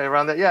 Yeah,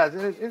 around that. Yeah,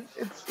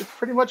 it's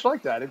pretty much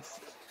like that.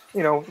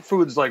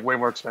 food's like way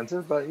more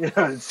expensive, but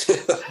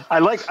I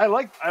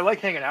like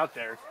hanging out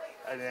there.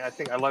 I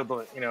think I love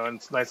the and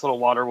it's a nice little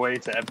waterway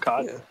to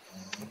Epcot.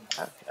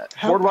 Yeah.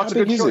 Boardwalk's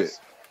a good choice.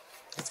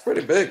 It's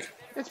pretty big.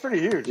 It's pretty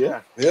huge.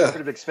 Yeah.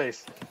 Pretty big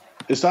space.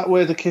 Is that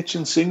where the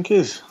kitchen sink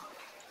is?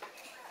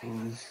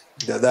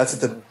 No, that's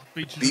at the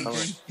Beach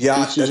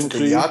yacht. That's at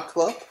the yacht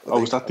club.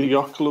 Oh, is that the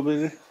yacht club,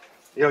 is it?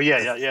 Oh,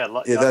 yeah. Yeah,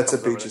 that's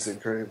at Beaches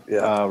and Cream.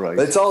 Yeah, right.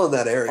 But it's all in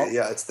that area.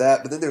 Yeah, it's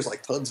that. But then there's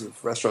like tons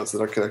of restaurants that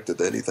aren't connected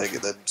to anything,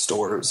 and then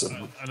stores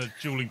and a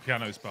dueling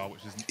pianos bar,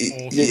 which is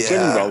awesome. Yeah,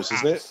 Jelly Rolls,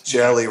 isn't it?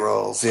 Jelly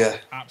Rolls, yeah.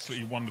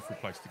 Absolutely wonderful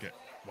place to get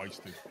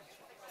wasted.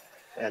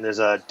 And there's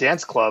a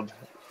dance club,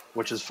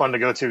 which is fun to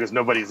go to because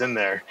nobody's in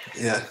there.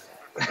 Yeah.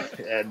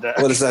 And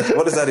what is that?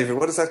 What is that even?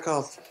 What is that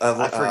called?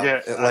 I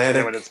forget. Atlantic. I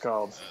forget what it's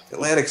called.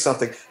 Atlantic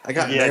something. I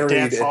got married.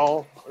 Dance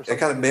hall. I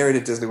got married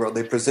at Disney World.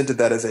 They presented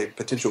that as a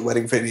potential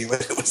wedding venue,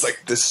 and it was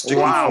like this sticky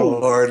Wow.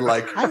 floor and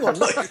like. Hang on.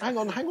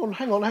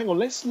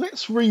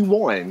 Let's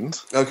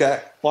rewind.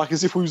 Okay. Like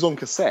as if we was on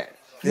cassette.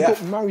 You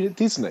got married at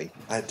Disney.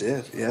 I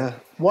did. Yeah.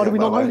 Why do we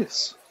not know wife.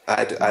 this?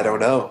 I don't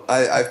know.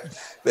 I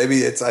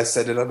maybe I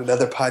said it on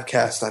another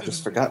podcast. I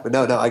just forgot. But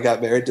no, I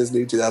got married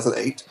Disney in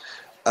 2008.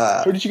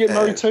 Who did you get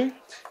married to?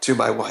 To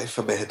my wife,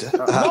 Amanda.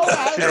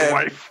 Your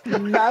wife.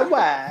 My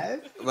wife.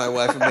 My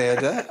wife,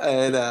 Amanda.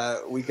 And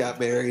we got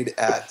married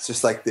at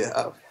just like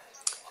the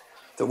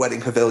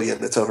wedding pavilion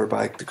that's over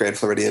by the Grand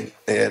Floridian.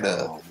 And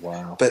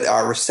wow. But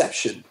our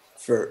reception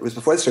it was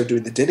before they started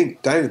doing the dining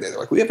there. They're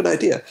like, we have an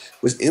idea.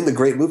 Was in the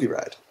Great Movie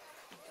Ride.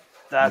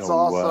 That's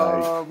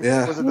awesome.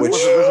 Yeah. Was it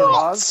Wizard of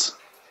Oz?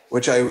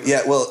 Which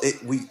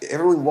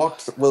everyone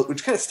walked,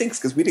 which kind of stinks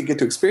because we didn't get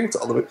to experience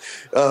all of it.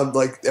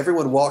 Like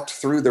everyone walked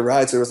through the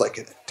rides. There was like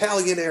an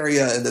Italian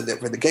area, and then there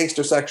was the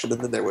gangster section,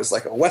 and then there was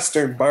like a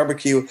Western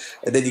barbecue,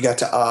 and then you got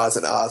to Oz,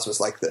 and Oz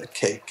was like the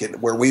cake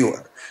and where we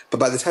were.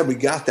 But by the time we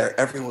got there,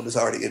 everyone was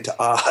already into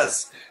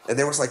Oz, and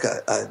there was like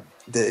the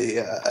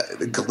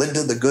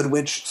Glinda the Good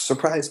Witch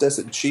surprised us,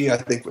 and she I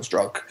think was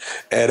drunk,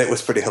 and it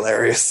was pretty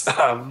hilarious.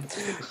 And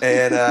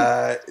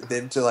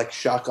then to like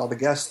shock all the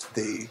guests,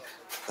 the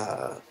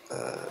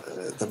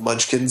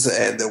Munchkins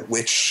and the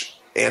Witch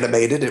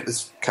animated. It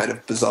was kind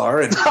of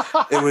bizarre, and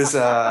it was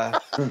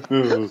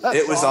awesome.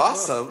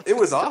 It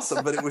was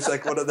awesome, but it was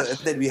like one of the. And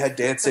then we had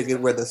dancing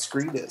and where the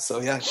screen is.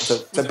 So yeah,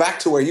 so back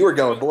to where you were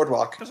going,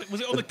 Boardwalk. Was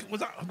it on the? Was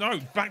that no?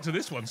 Back to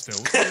this one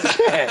still.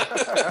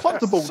 Fuck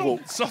the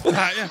Boardwalk. Stop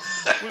that. Yeah.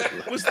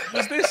 Was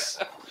this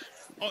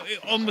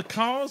on the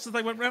cars that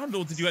they went round,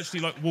 or did you actually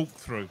like walk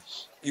through?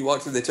 You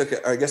walked through. They took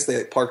it. Or I guess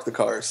they parked the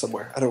cars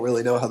somewhere. I don't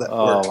really know how that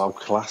worked. Oh, how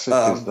classic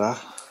is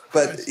that?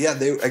 But yeah,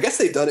 I guess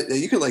they've done it.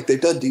 You can they've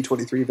done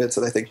D23 events,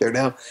 and I think they're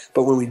now.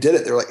 But when we did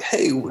it, they're like,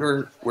 "Hey,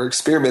 we're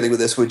experimenting with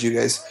this. Would you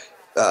guys?"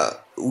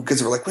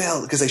 Because we're like,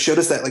 well, because they showed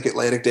us that like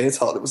Atlantic Dance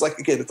Hall. And it was like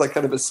it's like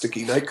kind of a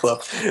sticky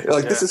nightclub. They're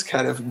like, this is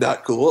kind of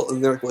not cool.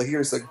 And they're like, well,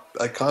 here's a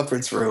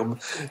conference room,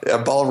 a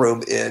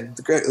ballroom in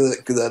the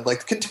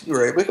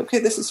contemporary. I'm like, okay,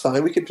 this is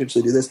fine. We can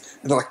potentially do this.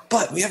 And they're like,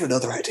 but we have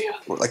another idea.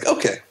 We're like,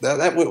 okay,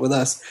 that went with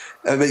us.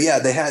 But yeah,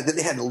 they had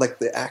like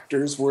the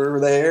actors were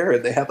there,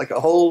 and they had like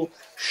a whole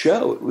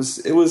show. It was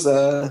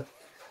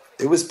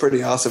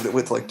pretty awesome. It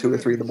went to like 2 or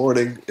 3 in the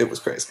morning. It was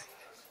crazy.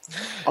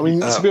 I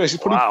mean, to be honest,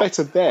 it's probably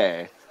better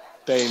there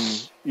than,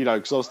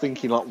 because I was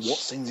thinking, like, what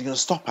scenes are you going to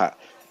stop at?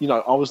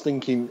 I was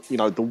thinking,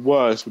 the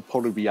worst would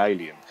probably be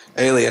Alien.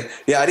 Alien.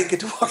 Yeah, I didn't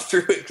get to walk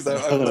through it because I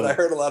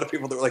heard a lot of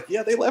people that were like,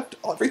 yeah, they left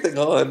everything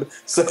on.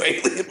 So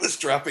Alien was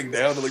dropping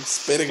down and like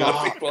spitting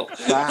on people.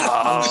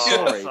 I'm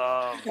sorry.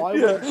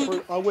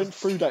 I went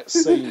through that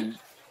scene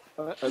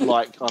at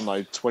like, I don't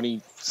know,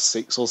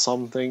 26 or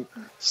something.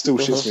 Still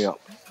shits me up.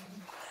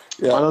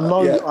 Yeah, and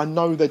I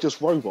know they're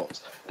just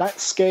robots. That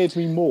scared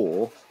me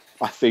more,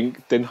 I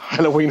think, than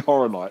Halloween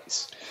Horror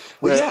Nights,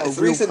 where a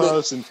real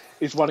person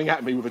is running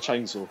at me with a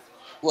chainsaw.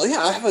 Well, yeah,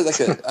 I have I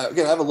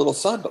have a little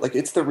son, but like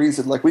it's the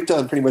reason. Like we've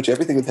done pretty much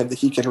everything with him that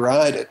he can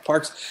ride at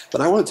parks,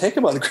 but I want to take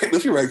him on the Great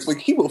Movie Rides. Like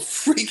he will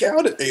freak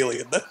out at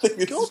Alien. That thing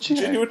is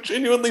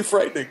genuinely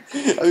frightening.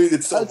 I mean,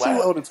 it's so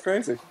loud, it's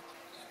crazy.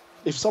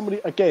 If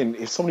somebody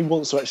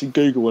wants to actually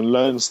Google and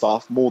learn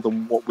stuff more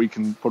than what we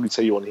can probably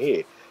tell you on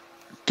here,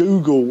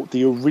 Google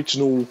the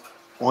original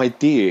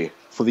idea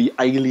for the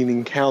alien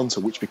encounter,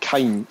 which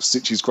became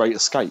Stitch's Great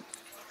Escape.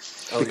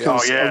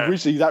 Because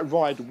originally that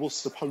ride was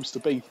supposed to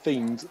be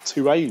themed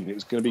to Alien. It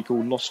was going to be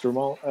called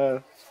Nostromo.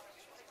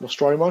 Was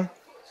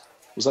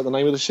that the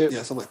name of the ship?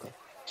 Yeah, something like that.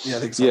 Yeah, I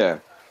think so. Yeah.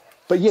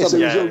 But yes,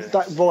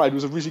 that ride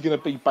was originally going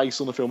to be based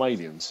on the film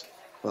Aliens.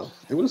 Well,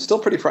 it was still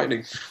pretty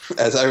frightening,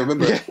 as I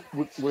remember. Yeah,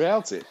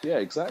 without it. Yeah,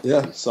 exactly.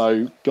 Yeah.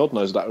 So God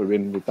knows that would have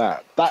been with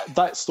that.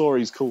 That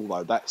story's cool,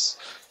 though. That's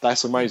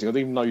amazing. I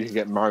didn't even know you could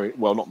get married.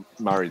 Well, not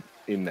married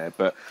in there,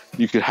 but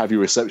you could have your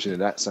reception in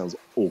that. Sounds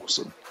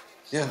awesome.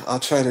 Yeah, I'll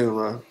try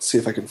to see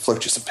if I can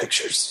float you some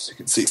pictures so you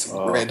can see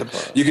some random...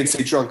 You can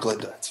see drunk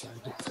Linda. That's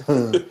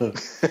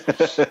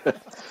right.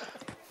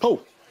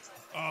 Paul.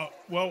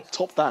 Well...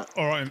 Top that.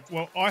 All right.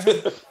 Well, I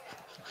have...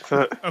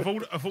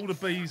 of all the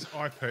bees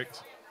I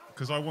picked,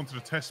 because I wanted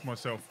to test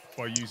myself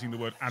by using the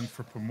word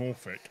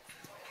anthropomorphic.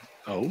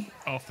 Oh.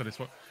 After this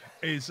one,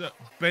 is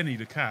Benny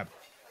the Cab.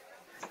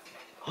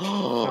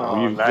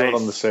 Oh, you're nice.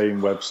 on the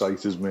same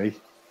website as me.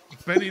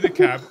 Benny the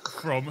Cab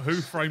from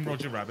Who Framed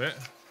Roger Rabbit.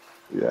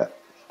 Yeah.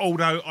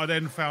 Although I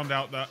then found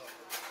out that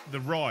the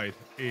ride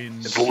in...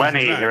 It's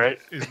Lenny, right?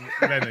 Is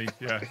Lenny,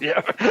 yeah.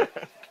 Yeah.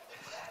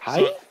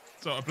 Hey?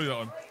 So I blew that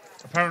on.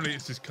 Apparently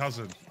it's his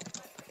cousin.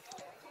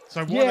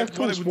 So Yeah, of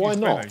course, why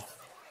not? Benny?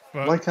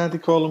 But Why can't he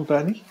call him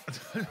Benny?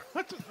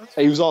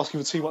 He was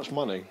asking for too much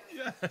money.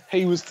 Yeah.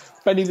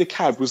 Benny the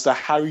Cab was the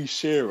Harry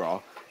Shearer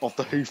of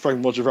the Who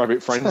Framed Roger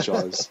Rabbit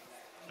franchise.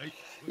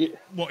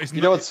 What is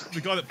You know what's-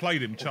 the guy that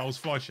played him, Charles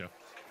Fleischer?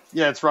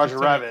 Yeah, it's Roger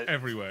Rabbit.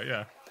 Everywhere,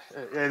 yeah.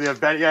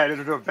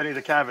 Benny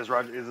the Cab is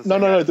Roger. Is the No,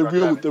 same guy as the Roger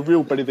real Rabbit. the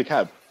real Benny the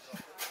Cab.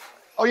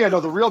 Oh yeah, no,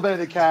 the real Benny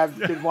the Cab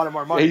didn't want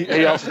more money.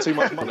 He asked for too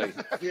much money.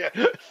 Yeah.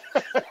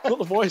 Not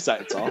the voice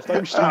actor. Don't be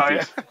Oh,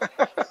 stupid.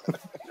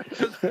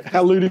 yeah.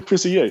 How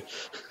ludicrous are you?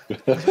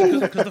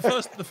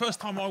 Because the first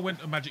time I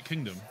went to Magic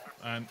Kingdom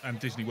and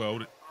Disney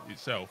World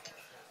itself,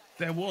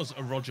 there was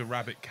a Roger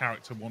Rabbit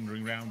character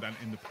wandering around and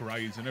in the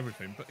parades and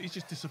everything, but he's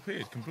just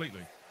disappeared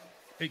completely,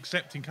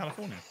 except in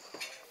California.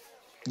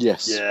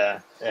 Yes. Yeah,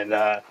 and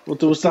Well,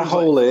 there was that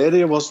whole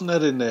area, wasn't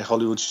there, in the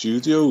Hollywood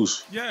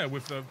studios? Yeah,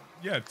 with the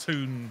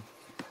Toonville,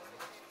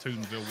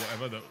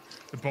 whatever,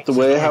 the boxes The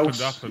warehouse,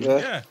 opened up and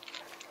yeah.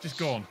 just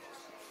gone.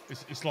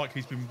 It's like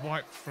he's been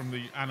wiped from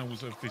the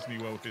annals of Disney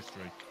World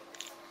history.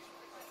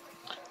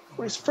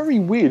 Well, it's very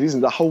weird, isn't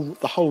it? The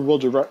whole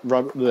Roger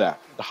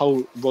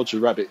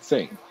Rabbit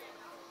thing,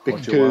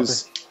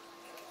 because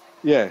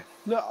no,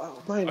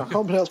 mate, I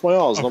can't pronounce my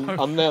R's, and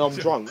I'm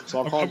drunk,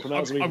 so I can't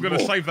pronounce them. I'm going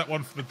to save that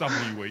one for the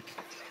W week.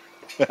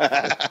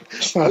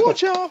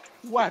 Roger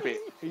Rabbit.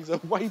 He's a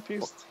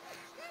rapist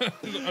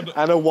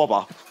and a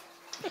wobber.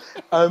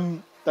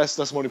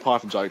 That's Monty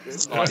Python joke.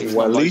 Well,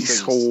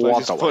 he's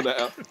let's just put that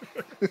out.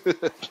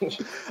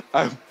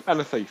 And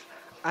a thief.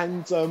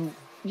 And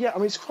yeah, I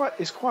mean, it's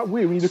quite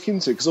weird when you look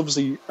into it, because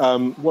obviously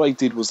what they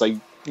did was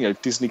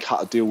Disney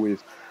cut a deal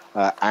with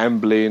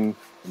Amblin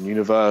and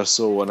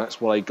Universal, and that's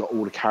why they got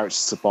all the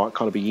characters to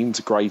kind of be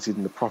integrated,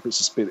 and the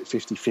profits are split at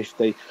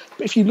 50-50.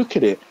 But if you look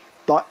at it,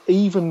 like,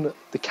 even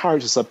the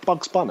characters, so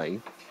Bugs Bunny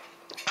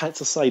had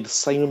to say the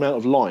same amount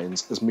of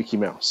lines as Mickey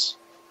Mouse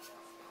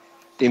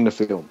in the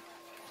film.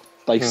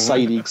 They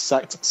say the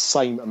exact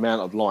same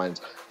amount of lines.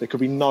 There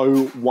could be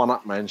no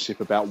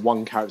one-upmanship about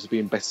one character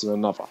being better than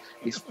another.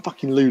 It's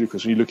fucking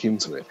ludicrous when you look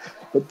into it.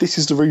 But this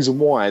is the reason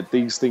why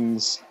these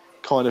things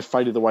kind of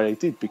faded the way they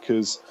did,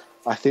 because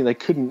I think they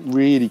couldn't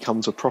really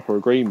come to a proper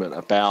agreement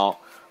about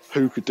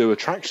who could do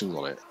attractions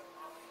on it.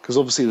 Because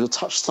obviously it was a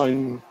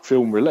Touchstone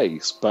film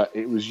release, but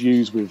it was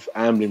used with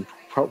Amblin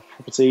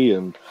property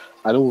and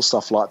all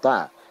stuff like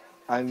that.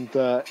 And,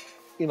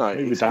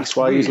 Maybe that's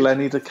why he's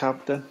Lenny the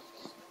Cab then.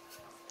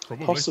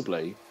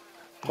 Probably.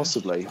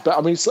 Possibly. But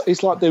I mean,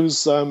 it's like there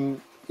was, I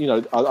don't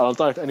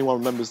know if anyone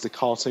remembers the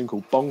cartoon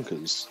called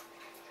Bonkers.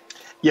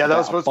 yeah, that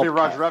was supposed to be a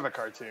Roger Rabbit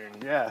cartoon.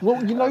 Yeah.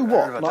 Well, you know I heard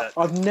what? about Like, that.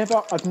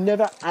 I've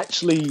never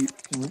actually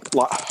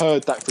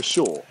heard that for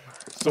sure.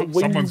 So, But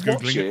when someone's you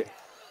watch Googling it.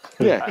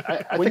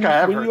 yeah, I think I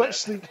have heard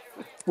that.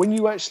 When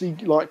you actually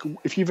like,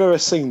 if you've ever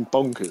seen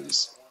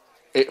Bonkers,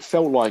 it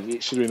felt like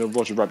it should have been a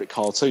Roger Rabbit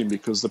cartoon,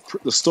 because the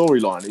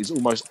storyline is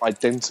almost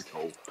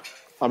identical.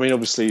 I mean,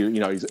 obviously,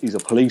 he's a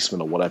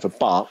policeman or whatever,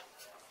 but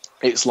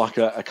it's like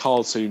a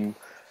cartoon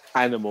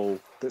animal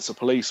that's a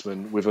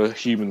policeman with a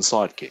human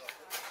sidekick.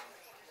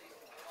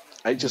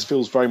 It just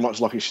feels very much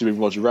like it should have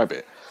been Roger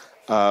Rabbit.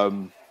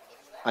 And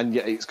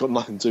yet it's got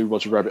nothing to do with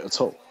Roger Rabbit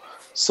at all.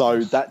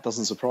 So that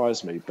doesn't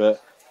surprise me.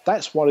 But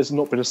that's why there's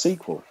not been a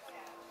sequel.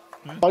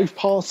 Both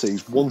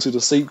parties wanted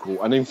a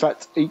sequel. And in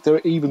fact, they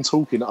were even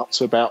talking up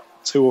to about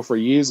 2 or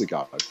 3 years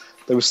ago.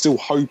 They were still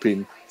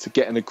hoping to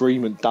get an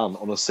agreement done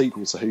on a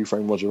sequel to Who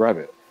Framed Roger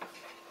Rabbit.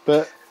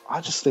 But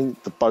I just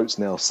think the boat's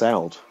now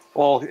sailed.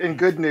 Well, in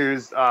good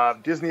news,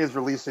 Disney is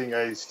releasing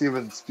a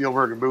Steven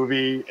Spielberg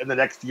movie in the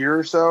next year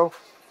or so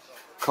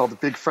called The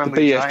Big The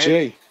Friendly BFG.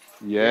 Giant.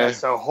 Yeah.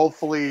 So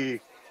hopefully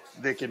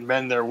they can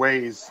mend their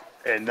ways,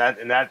 and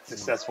that's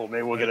successful.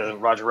 Maybe we'll get a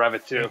Roger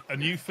Rabbit too. A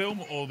new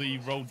film or the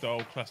Roald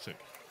Dahl classic?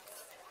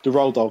 The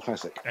Roald Dahl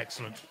classic.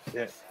 Excellent.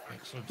 Yeah.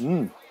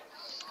 Excellent.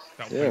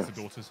 That will please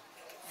the daughters.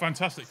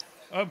 Fantastic.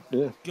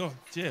 Yeah. God,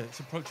 yeah,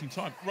 it's approaching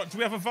time. Right, do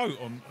we have a vote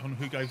on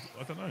who gave...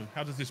 I don't know.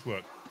 How does this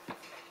work?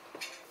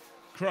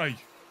 Craig,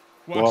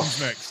 what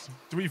happens next?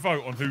 Do we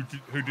vote on who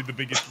did the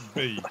biggest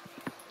B?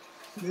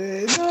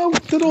 No,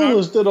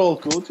 they're all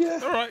good, yeah.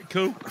 All right,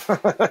 cool.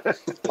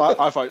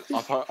 I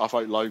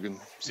vote Logan.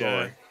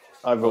 Sorry. Yeah.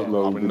 I vote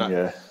Logan, that-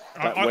 yeah.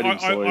 That wedding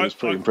story was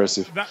pretty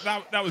impressive.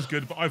 That was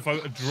good, but I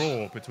vote a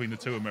draw between the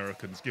two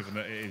Americans, given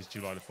that it is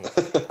July the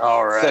 4th.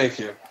 All right. Thank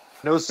you.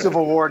 No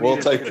Civil War We'll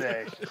needed take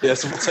today.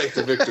 Yes, we'll take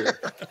the victory.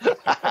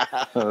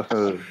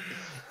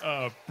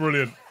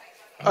 Brilliant.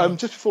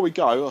 Just before we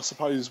go, I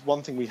suppose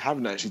one thing we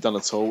haven't actually done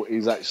at all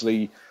is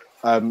actually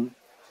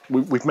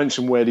we've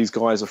mentioned where these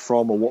guys are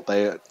from or what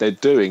they're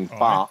doing,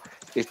 but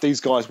if these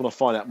guys want to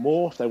find out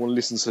more, if they want to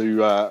listen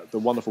to the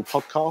wonderful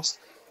podcast,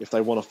 if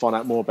they want to find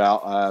out more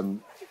about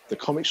the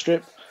comic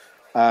strip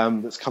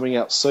that's coming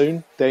out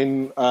soon,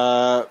 then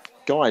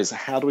guys,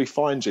 how do we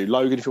find you?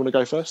 Logan, if you want to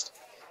go first.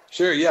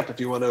 Sure, yep. If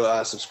you want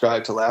to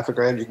subscribe to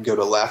Laughagram, you can go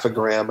to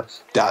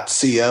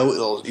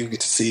laughagram.co. You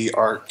get to see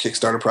our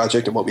Kickstarter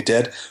project and what we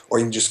did, or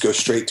you can just go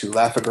straight to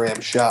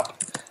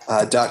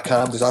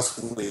laughagramshop.com. There's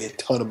also a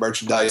ton of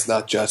merchandise,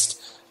 not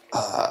just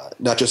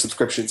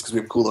subscriptions, because we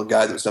have a cool little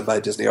guide that was done by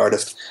a Disney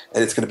artist,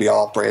 and it's going to be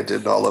all branded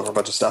and all over a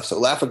bunch of stuff. So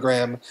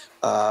Laughagram,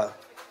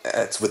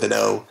 it's with an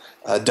O,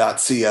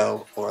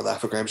 .co, or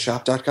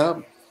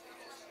laughagramshop.com.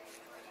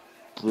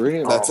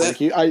 Brilliant. That's it.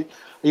 Thank you. Are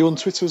you on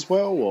Twitter as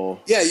well, or?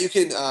 Yeah, you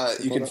can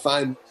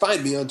find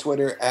me on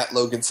Twitter at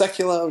Logan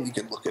Sekulow. You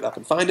can look it up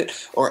and find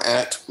it, or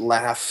at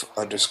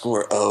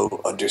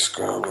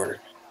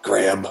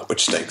laugh_o_Gram,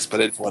 which stinks, but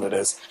it's what it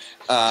is.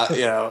 And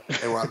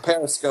we're on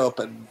Periscope,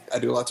 and I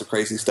do lots of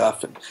crazy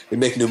stuff, and we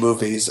make new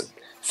movies. And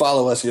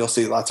follow us, and you'll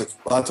see lots of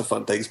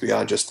fun things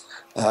beyond just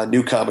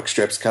new comic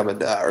strips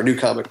coming, or new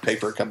comic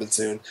paper coming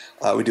soon.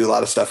 We do a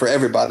lot of stuff for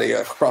everybody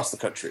across the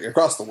country,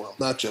 across the world,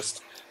 not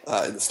just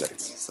in the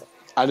States. So.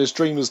 And As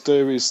Dreamers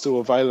Do is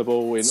still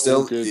available in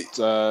all good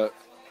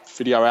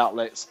video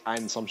outlets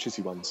and some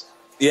shitty ones.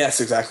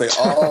 Yes, exactly.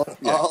 All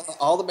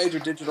the major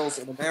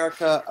digitals in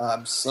America.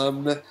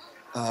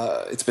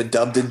 It's been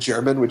dubbed in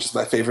German, which is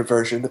my favorite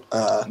version.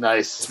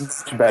 Nice.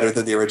 It's better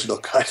than the original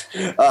cut.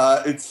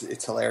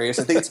 It's hilarious.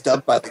 I think it's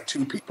dubbed by like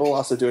 2 people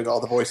also doing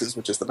all the voices,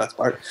 which is the best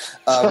part.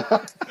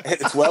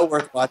 It's well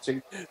worth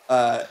watching.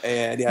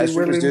 And yeah, As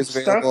Dreamers Do is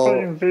available. Start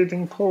by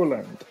invading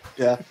Poland.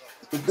 Yeah.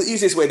 The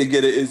easiest way to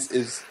get it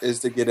is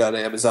to get it on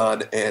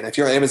Amazon, and if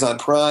you're on Amazon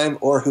Prime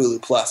or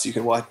Hulu Plus, you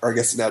can watch, or I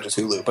guess it's now just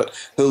Hulu, but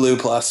Hulu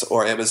Plus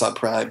or Amazon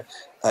Prime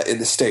in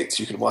the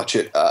States, you can watch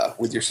it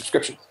with your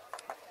subscription.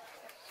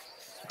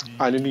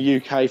 And in the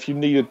UK, if you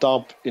need a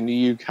dub in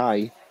the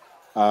UK,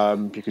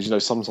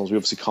 because sometimes we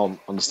obviously can't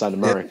understand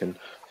American,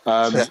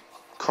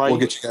 Craig, we'll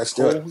get you guys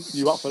to it.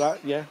 You up for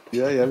that? Yeah,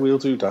 we'll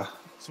do that.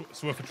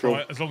 It's worth a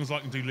try, as long as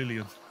I can do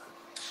Lillian.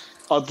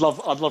 I'd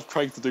love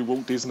Craig to do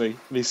Walt Disney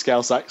in his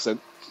Scouse accent.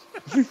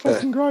 It'd be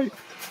fucking great.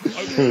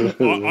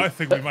 I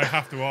think we may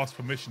have to ask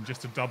permission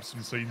just to dub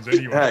some scenes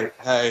anyway.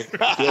 Hey,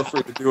 feel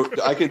free to do it.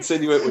 I can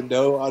send you it with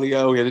no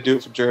audio. We had to do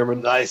it from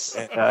German. Nice.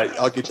 And,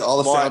 I'll get you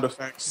all the sound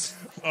effects.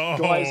 Oh.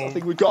 Guys, I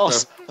think we've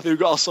got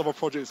our summer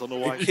projects on the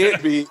way.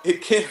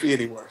 It can't be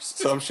any worse.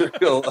 So I'm sure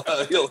you'll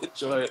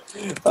enjoy it.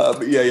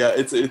 But yeah,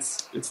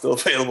 it's still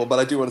available. But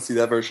I do want to see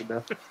that version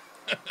now.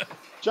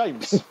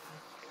 James.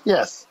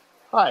 Yes.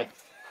 Hi.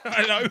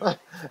 Hello.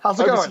 How's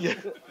it going?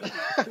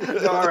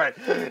 All right.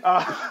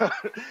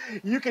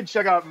 You can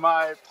check out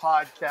my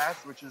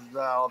podcast, which is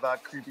all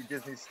about creepy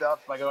Disney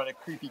stuff, by going to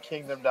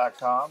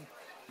creepykingdom.com.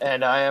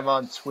 And I am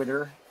on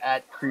Twitter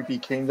at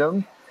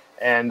creepykingdom.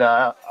 And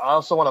I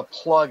also want to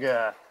plug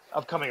an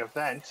upcoming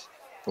event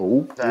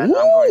that I'm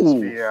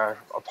going to be a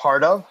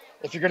part of.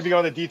 If you're going to be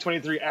going to the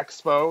D23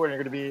 Expo, and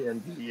you're going to be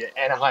in the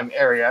Anaheim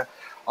area,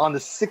 on the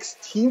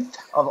 16th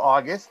of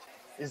August,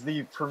 is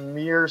the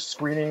premiere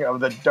screening of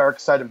the Dark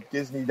Side of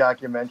Disney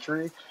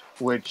documentary,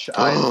 which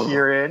I'm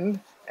here in,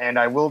 and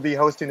I will be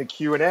hosting the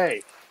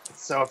Q&A.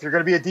 So if you're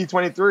going to be at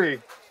D23,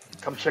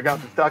 come check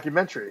out this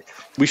documentary.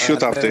 We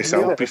should have this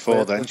out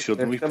before then,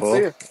 shouldn't we,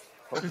 Paul?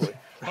 Hopefully.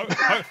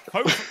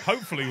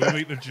 Hopefully we'll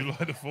meet the July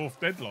the 4th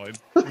deadline.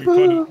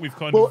 We've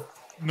kind of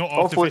not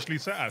artificially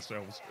set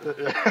ourselves.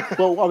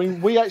 Well, I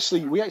mean, we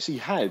actually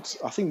had,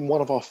 I think one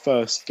of our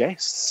first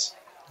guests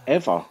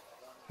ever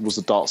was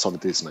the Dark Side of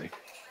Disney.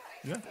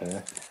 Yeah.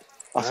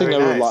 I think they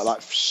were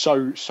like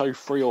show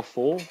 3 or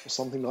 4 or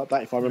something like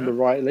that, if I remember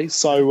rightly.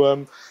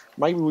 So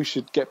maybe we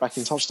should get back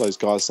in touch with those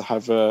guys to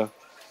have a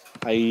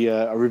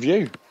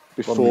review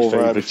before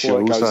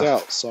it goes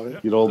out. So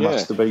you're all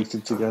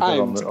masturbated together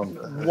on the.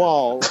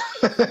 While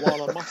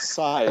I must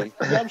say,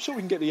 I'm sure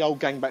we can get the old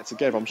gang back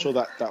together. I'm sure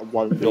that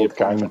won't be a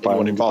problem for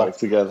anyone involved. Back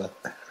together.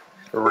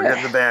 We're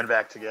getting the band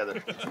back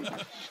together.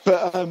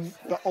 But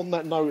on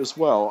that note as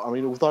well, I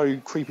mean, although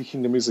Creepy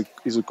Kingdom is a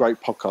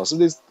great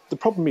podcast, the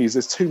problem is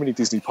there's too many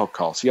Disney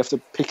podcasts. You have to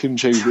pick and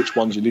choose which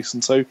ones you listen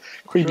to.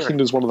 Creepy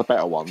Kingdom is one of the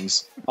better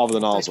ones, other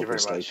than ours,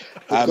 obviously. It's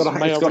got a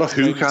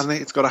hook on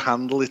it. It's got a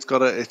handle. It's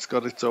got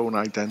its own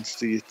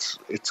identity. It's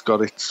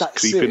got its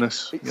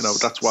creepiness.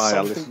 That's why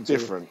I listen to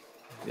different.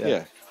 It.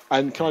 Yeah.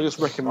 And can I just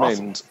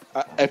recommend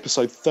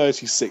episode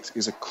 36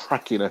 is a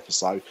cracking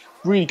episode.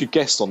 Really good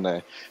guest on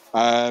there.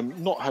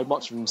 Not heard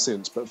much of them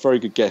since, but very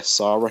good guest.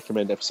 So I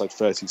recommend episode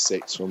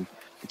 36 from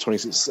the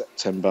 26th of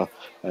September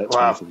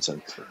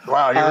 2014.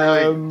 Wow, you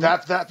really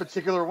that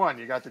particular one.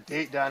 You got the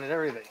date down and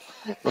everything.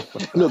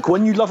 Look,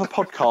 when you love a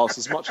podcast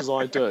as much as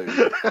I do,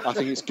 I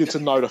think it's good to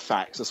know the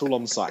facts. That's all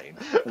I'm saying.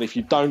 And if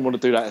you don't want to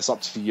do that, it's up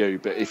to you.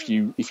 But if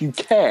you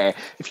care,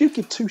 if you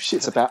give 2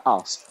 shits about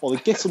us or the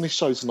guests on this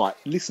show tonight,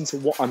 listen to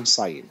what I'm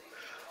saying.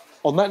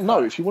 On that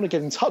note, if you want to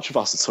get in touch with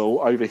us at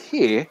all over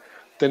here,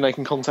 then they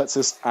can contact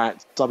us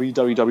at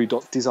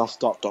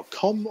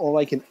www.DisAfterDark.com, or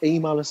they can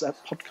email us at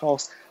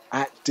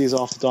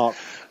podcast@DisAfterDark.com.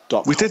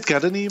 We did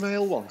get an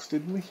email once,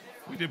 didn't we?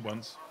 We did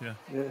once, yeah.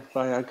 Yeah,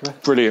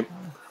 Viagra. Brilliant.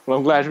 Well,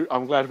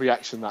 I'm glad we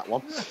actioned that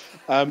one.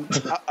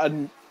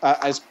 And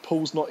as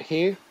Paul's not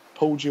here,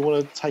 Paul, do you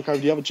want to take over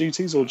the other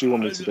duties, or do you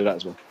want me to do that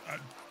as well?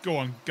 Go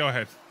on, go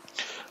ahead.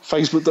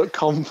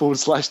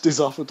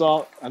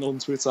 Facebook.com/DisAfterDark and on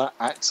Twitter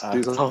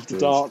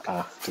 @DisAfterDark.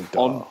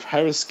 On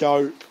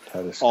Periscope,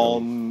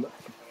 on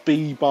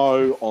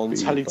Bebo, on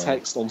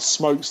Teletext, on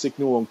Smoke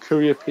Signal, on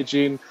Courier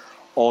Pigeon,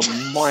 on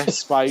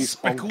MySpace,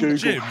 on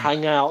Google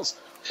Hangouts,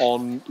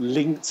 on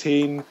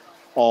LinkedIn,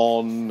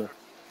 on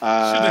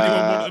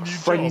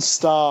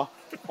Friendster,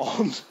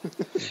 on.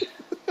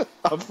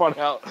 I'll find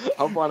out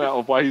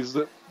of ways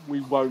that we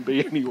won't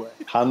be anywhere.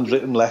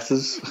 Handwritten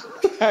letters.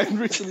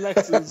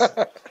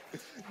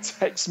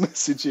 Text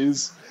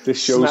messages.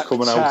 This show's Snapchat,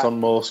 coming out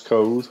on Morse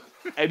code.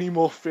 Any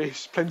more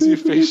fish? Plenty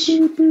of fish.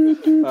 Tinder.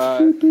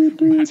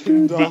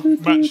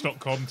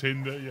 Match.com,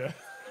 Tinder, yeah.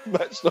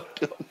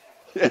 Match.com.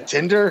 Yeah,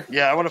 Tinder?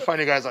 Yeah, I want to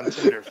find you guys on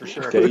Tinder for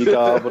sure.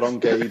 Gaydar, but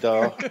on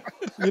Gaydar.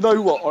 You know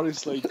what,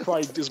 honestly,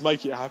 Craig, just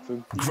make it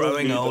happen.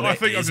 Growing old I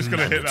think I'm is just going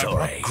to hit that one.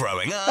 mandatory.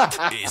 Growing up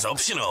is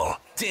optional.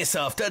 Dis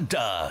After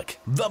Dark,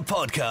 the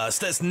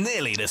podcast that's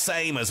nearly the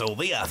same as all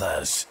the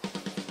others.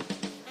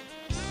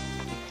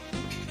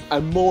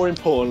 And more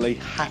importantly,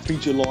 happy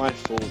July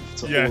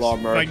 4th to all our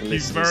American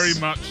listeners. Thank you very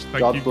much. Thank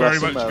God you very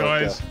bless much,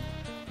 America.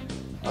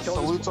 guys.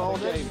 Salutes all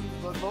day.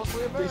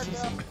 Mostly This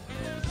America.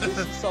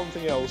 is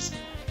something else.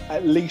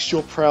 At least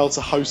you're proud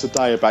to host a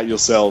day about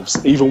yourselves.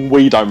 Even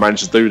we don't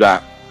manage to do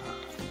that.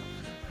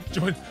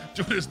 Join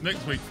us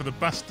next week for the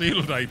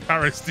Bastille Day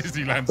Paris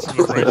Disneyland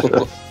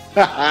celebration.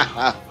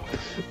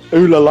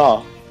 Ooh la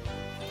la.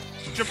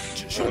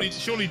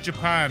 Surely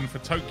Japan for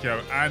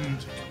Tokyo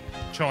and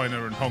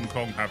China and Hong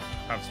Kong have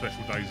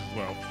special days as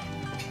well.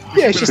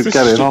 Yeah, it's just Just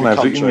get in on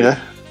everything, country. yeah.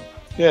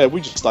 Yeah,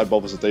 we just don't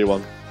bother to do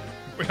one.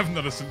 We haven't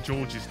done a St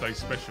George's Day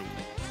special.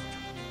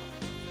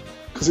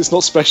 Because it's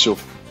not special.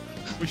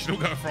 We should all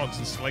go to France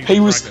and slay the He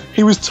was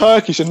dragon.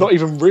 Turkish and not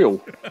even real.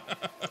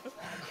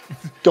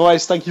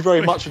 Guys, thank you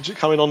very much for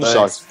coming on the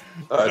show.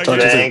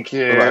 Thank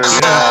you.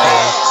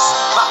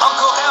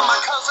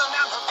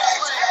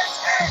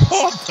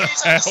 What the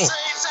hell?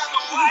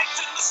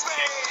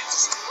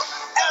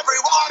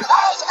 Everyone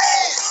has a